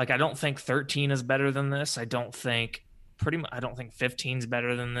I don't think 13 is better than this. I don't think 15 is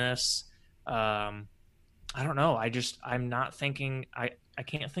better than this. I don't know. I'm not thinking I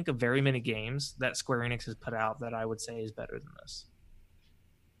can't think of very many games that Square Enix has put out that I would say is better than this.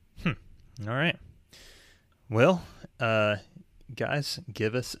 All right. Well, guys,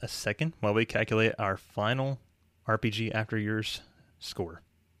 give us a second while we calculate our final RPG After Years score.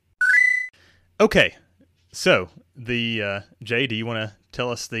 Okay. So, Jay, do you want to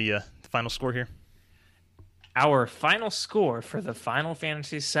tell us the final score here? Our final score for the Final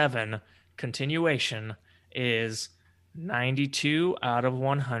Fantasy VII continuation is 92 out of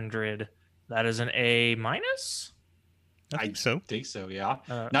 100. That is an A minus? I think so. Think so, yeah.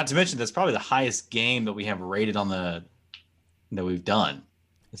 Not to mention, that's probably the highest game that we have rated that we've done.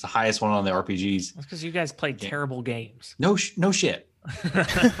 It's the highest one on the RPGs. That's because you guys played terrible games. No shit.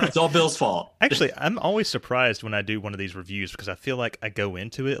 It's all Bill's fault. Actually, I'm always surprised when I do one of these reviews because I feel like I go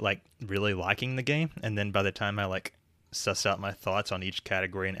into it really liking the game, and then by the time I suss out my thoughts on each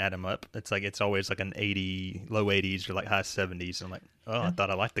category and add them up, it's always an 80, low 80s or high 70s. And I'm yeah. I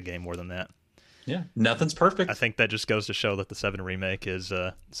thought I liked the game more than that. Yeah, nothing's perfect. I think that just goes to show that the 7 remake is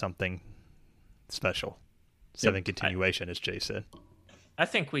something special. 7 continuation, as Jay said. I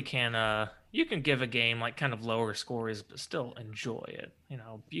think we can. You can give a game kind of lower scores, but still enjoy it.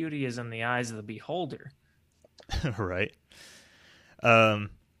 Beauty is in the eyes of the beholder. Right.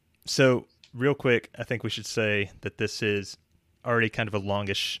 So real quick, I think we should say that this is already kind of a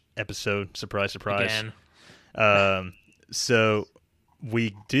longish episode. Surprise, surprise. Again. So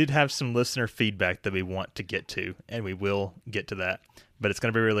we did have some listener feedback that we want to get to, and we will get to that. But it's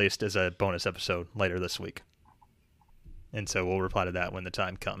going to be released as a bonus episode later this week. And so we'll reply to that when the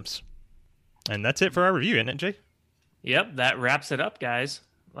time comes. And that's it for our review, isn't it, Jay? Yep, that wraps it up, guys.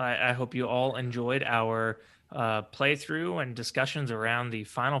 I hope you all enjoyed our playthrough and discussions around the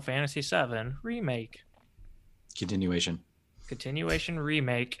Final Fantasy VII Remake. Continuation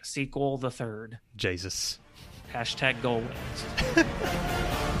Remake, sequel the third. Jesus. # goal wins.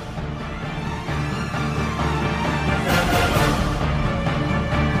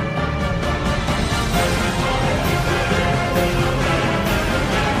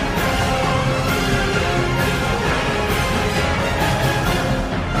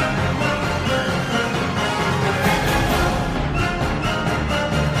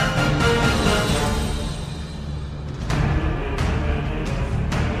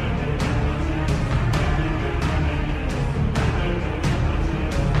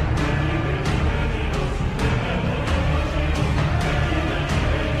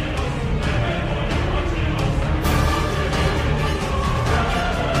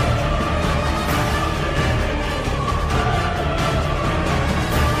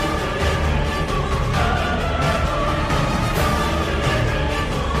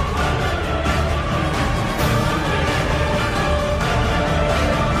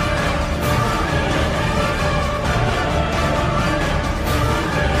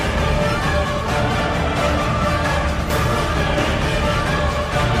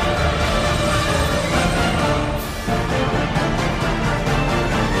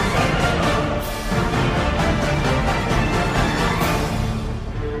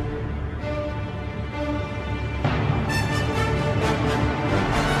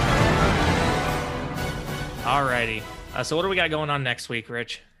 So what do we got going on next week,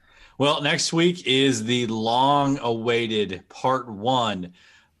 Rich? Well, next week is the long-awaited part 1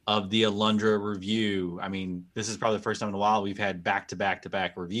 of the Alundra review. I mean, this is probably the first time in a while we've had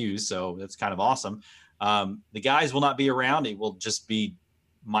back-to-back-to-back reviews, so that's kind of awesome. The guys will not be around. It will just be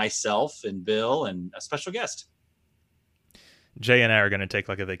myself and Bill and a special guest. Jay and I are going to take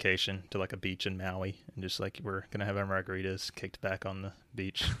like a vacation to like a beach in Maui, and just like we're going to have our margaritas kicked back on the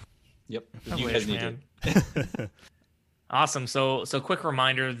beach. Yep. You guys need it. Awesome. So quick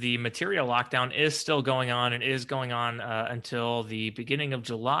reminder, the material lockdown is still going on and is going on until the beginning of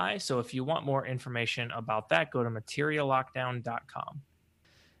July. So if you want more information about that, go to materiallockdown.com.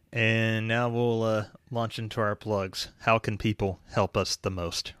 And now we'll launch into our plugs. How can people help us the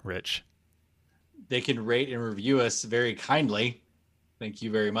most, Rich? They can rate and review us very kindly. Thank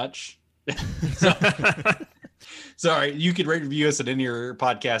you very much. Sorry, you can rate and review us at any of your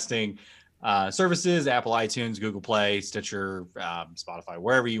podcasting services, Apple, iTunes, Google Play, Stitcher, Spotify,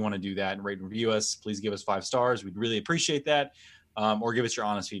 wherever you want to do that and rate and review us. Please give us 5 stars. We'd really appreciate that. Or give us your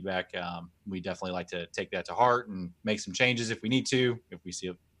honest feedback. We definitely like to take that to heart and make some changes if we need to, if we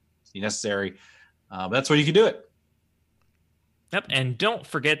see necessary. But that's where you can do it. Yep, and don't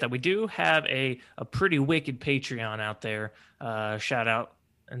forget that we do have a pretty wicked Patreon out there. Shout out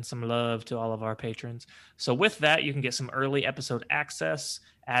and some love to all of our patrons. So with that, you can get some early episode access,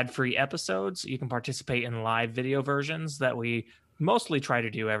 ad-free episodes. You can participate in live video versions that we mostly try to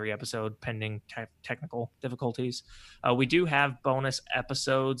do every episode, pending technical difficulties. We do have bonus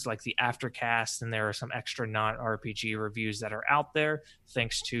episodes like the Aftercast, and there are some extra non-RPG reviews that are out there,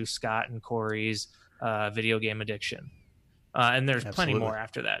 thanks to Scott and Corey's video game addiction. And there's plenty more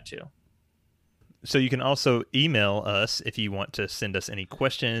after that, too. So you can also email us if you want to send us any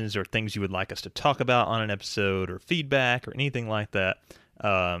questions or things you would like us to talk about on an episode or feedback or anything like that.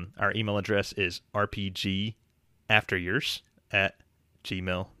 Our email address is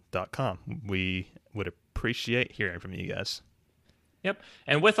rpgafteryears@gmail.com. We would appreciate hearing from you guys. Yep.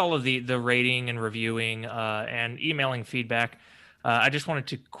 And with all of the rating and reviewing and emailing feedback, I just wanted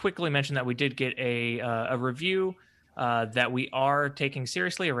to quickly mention that we did get a review that we are taking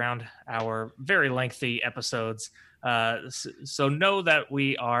seriously around our very lengthy episodes. So know that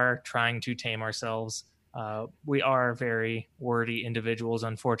we are trying to tame ourselves. We are very wordy individuals,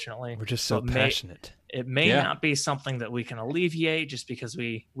 unfortunately. We're just so passionate. It may not be something that we can alleviate just because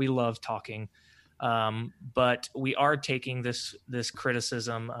we love talking. But we are taking this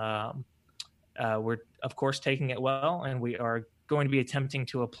criticism. We're, of course, taking it well, and we are going to be attempting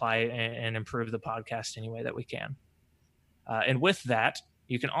to apply it and improve the podcast any way that we can. And with that,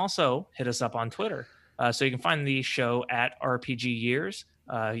 you can also hit us up on Twitter. So you can find the show at RPG Years.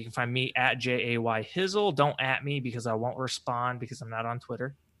 You can find me at JAYHizzle. Don't at me because I won't respond because I'm not on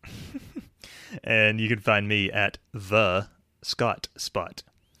Twitter. And you can find me at the Scott Spot.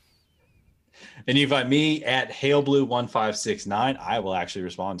 And you can find me at HailBlue1569. I will actually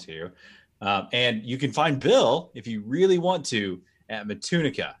respond to you. And you can find Bill, if you really want to, at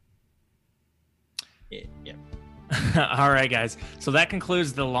Matunica. Yeah. All right, guys. So that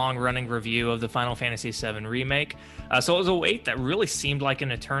concludes the long-running review of the Final Fantasy VII Remake. So it was a wait that really seemed like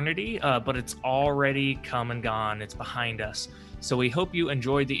an eternity, but it's already come and gone. It's behind us. So we hope you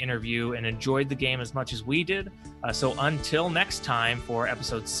enjoyed the interview and enjoyed the game as much as we did. So until next time for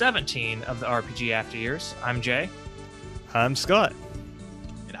episode 17 of the RPG After Years, I'm Jay. I'm Scott.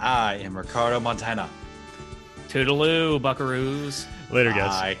 And I am Ricardo Montana. Toodaloo, buckaroos. Later,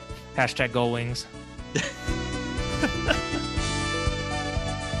 guys. Bye. Hashtag Gold Wings.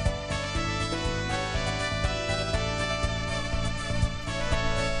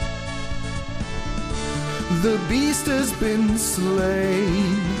 The beast has been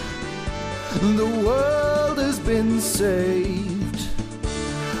slain. The world has been saved.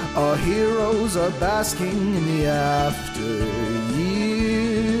 Our heroes are basking in the after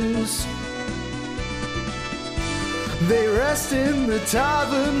years. They rest in the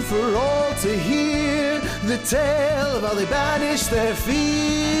tavern for all to hear the tale of how they banish their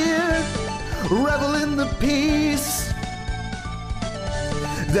fear. Revel in the peace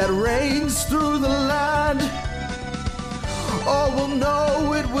that reigns through the land. All will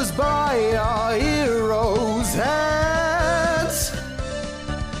know it was by our heroes' hands.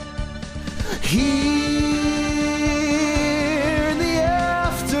 Here in the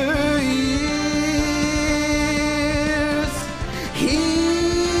after years.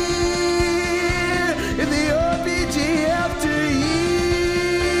 Here in the RPG after years.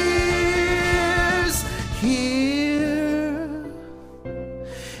 Here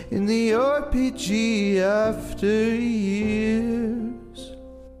in the RPG after years.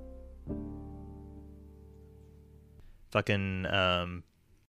 fucking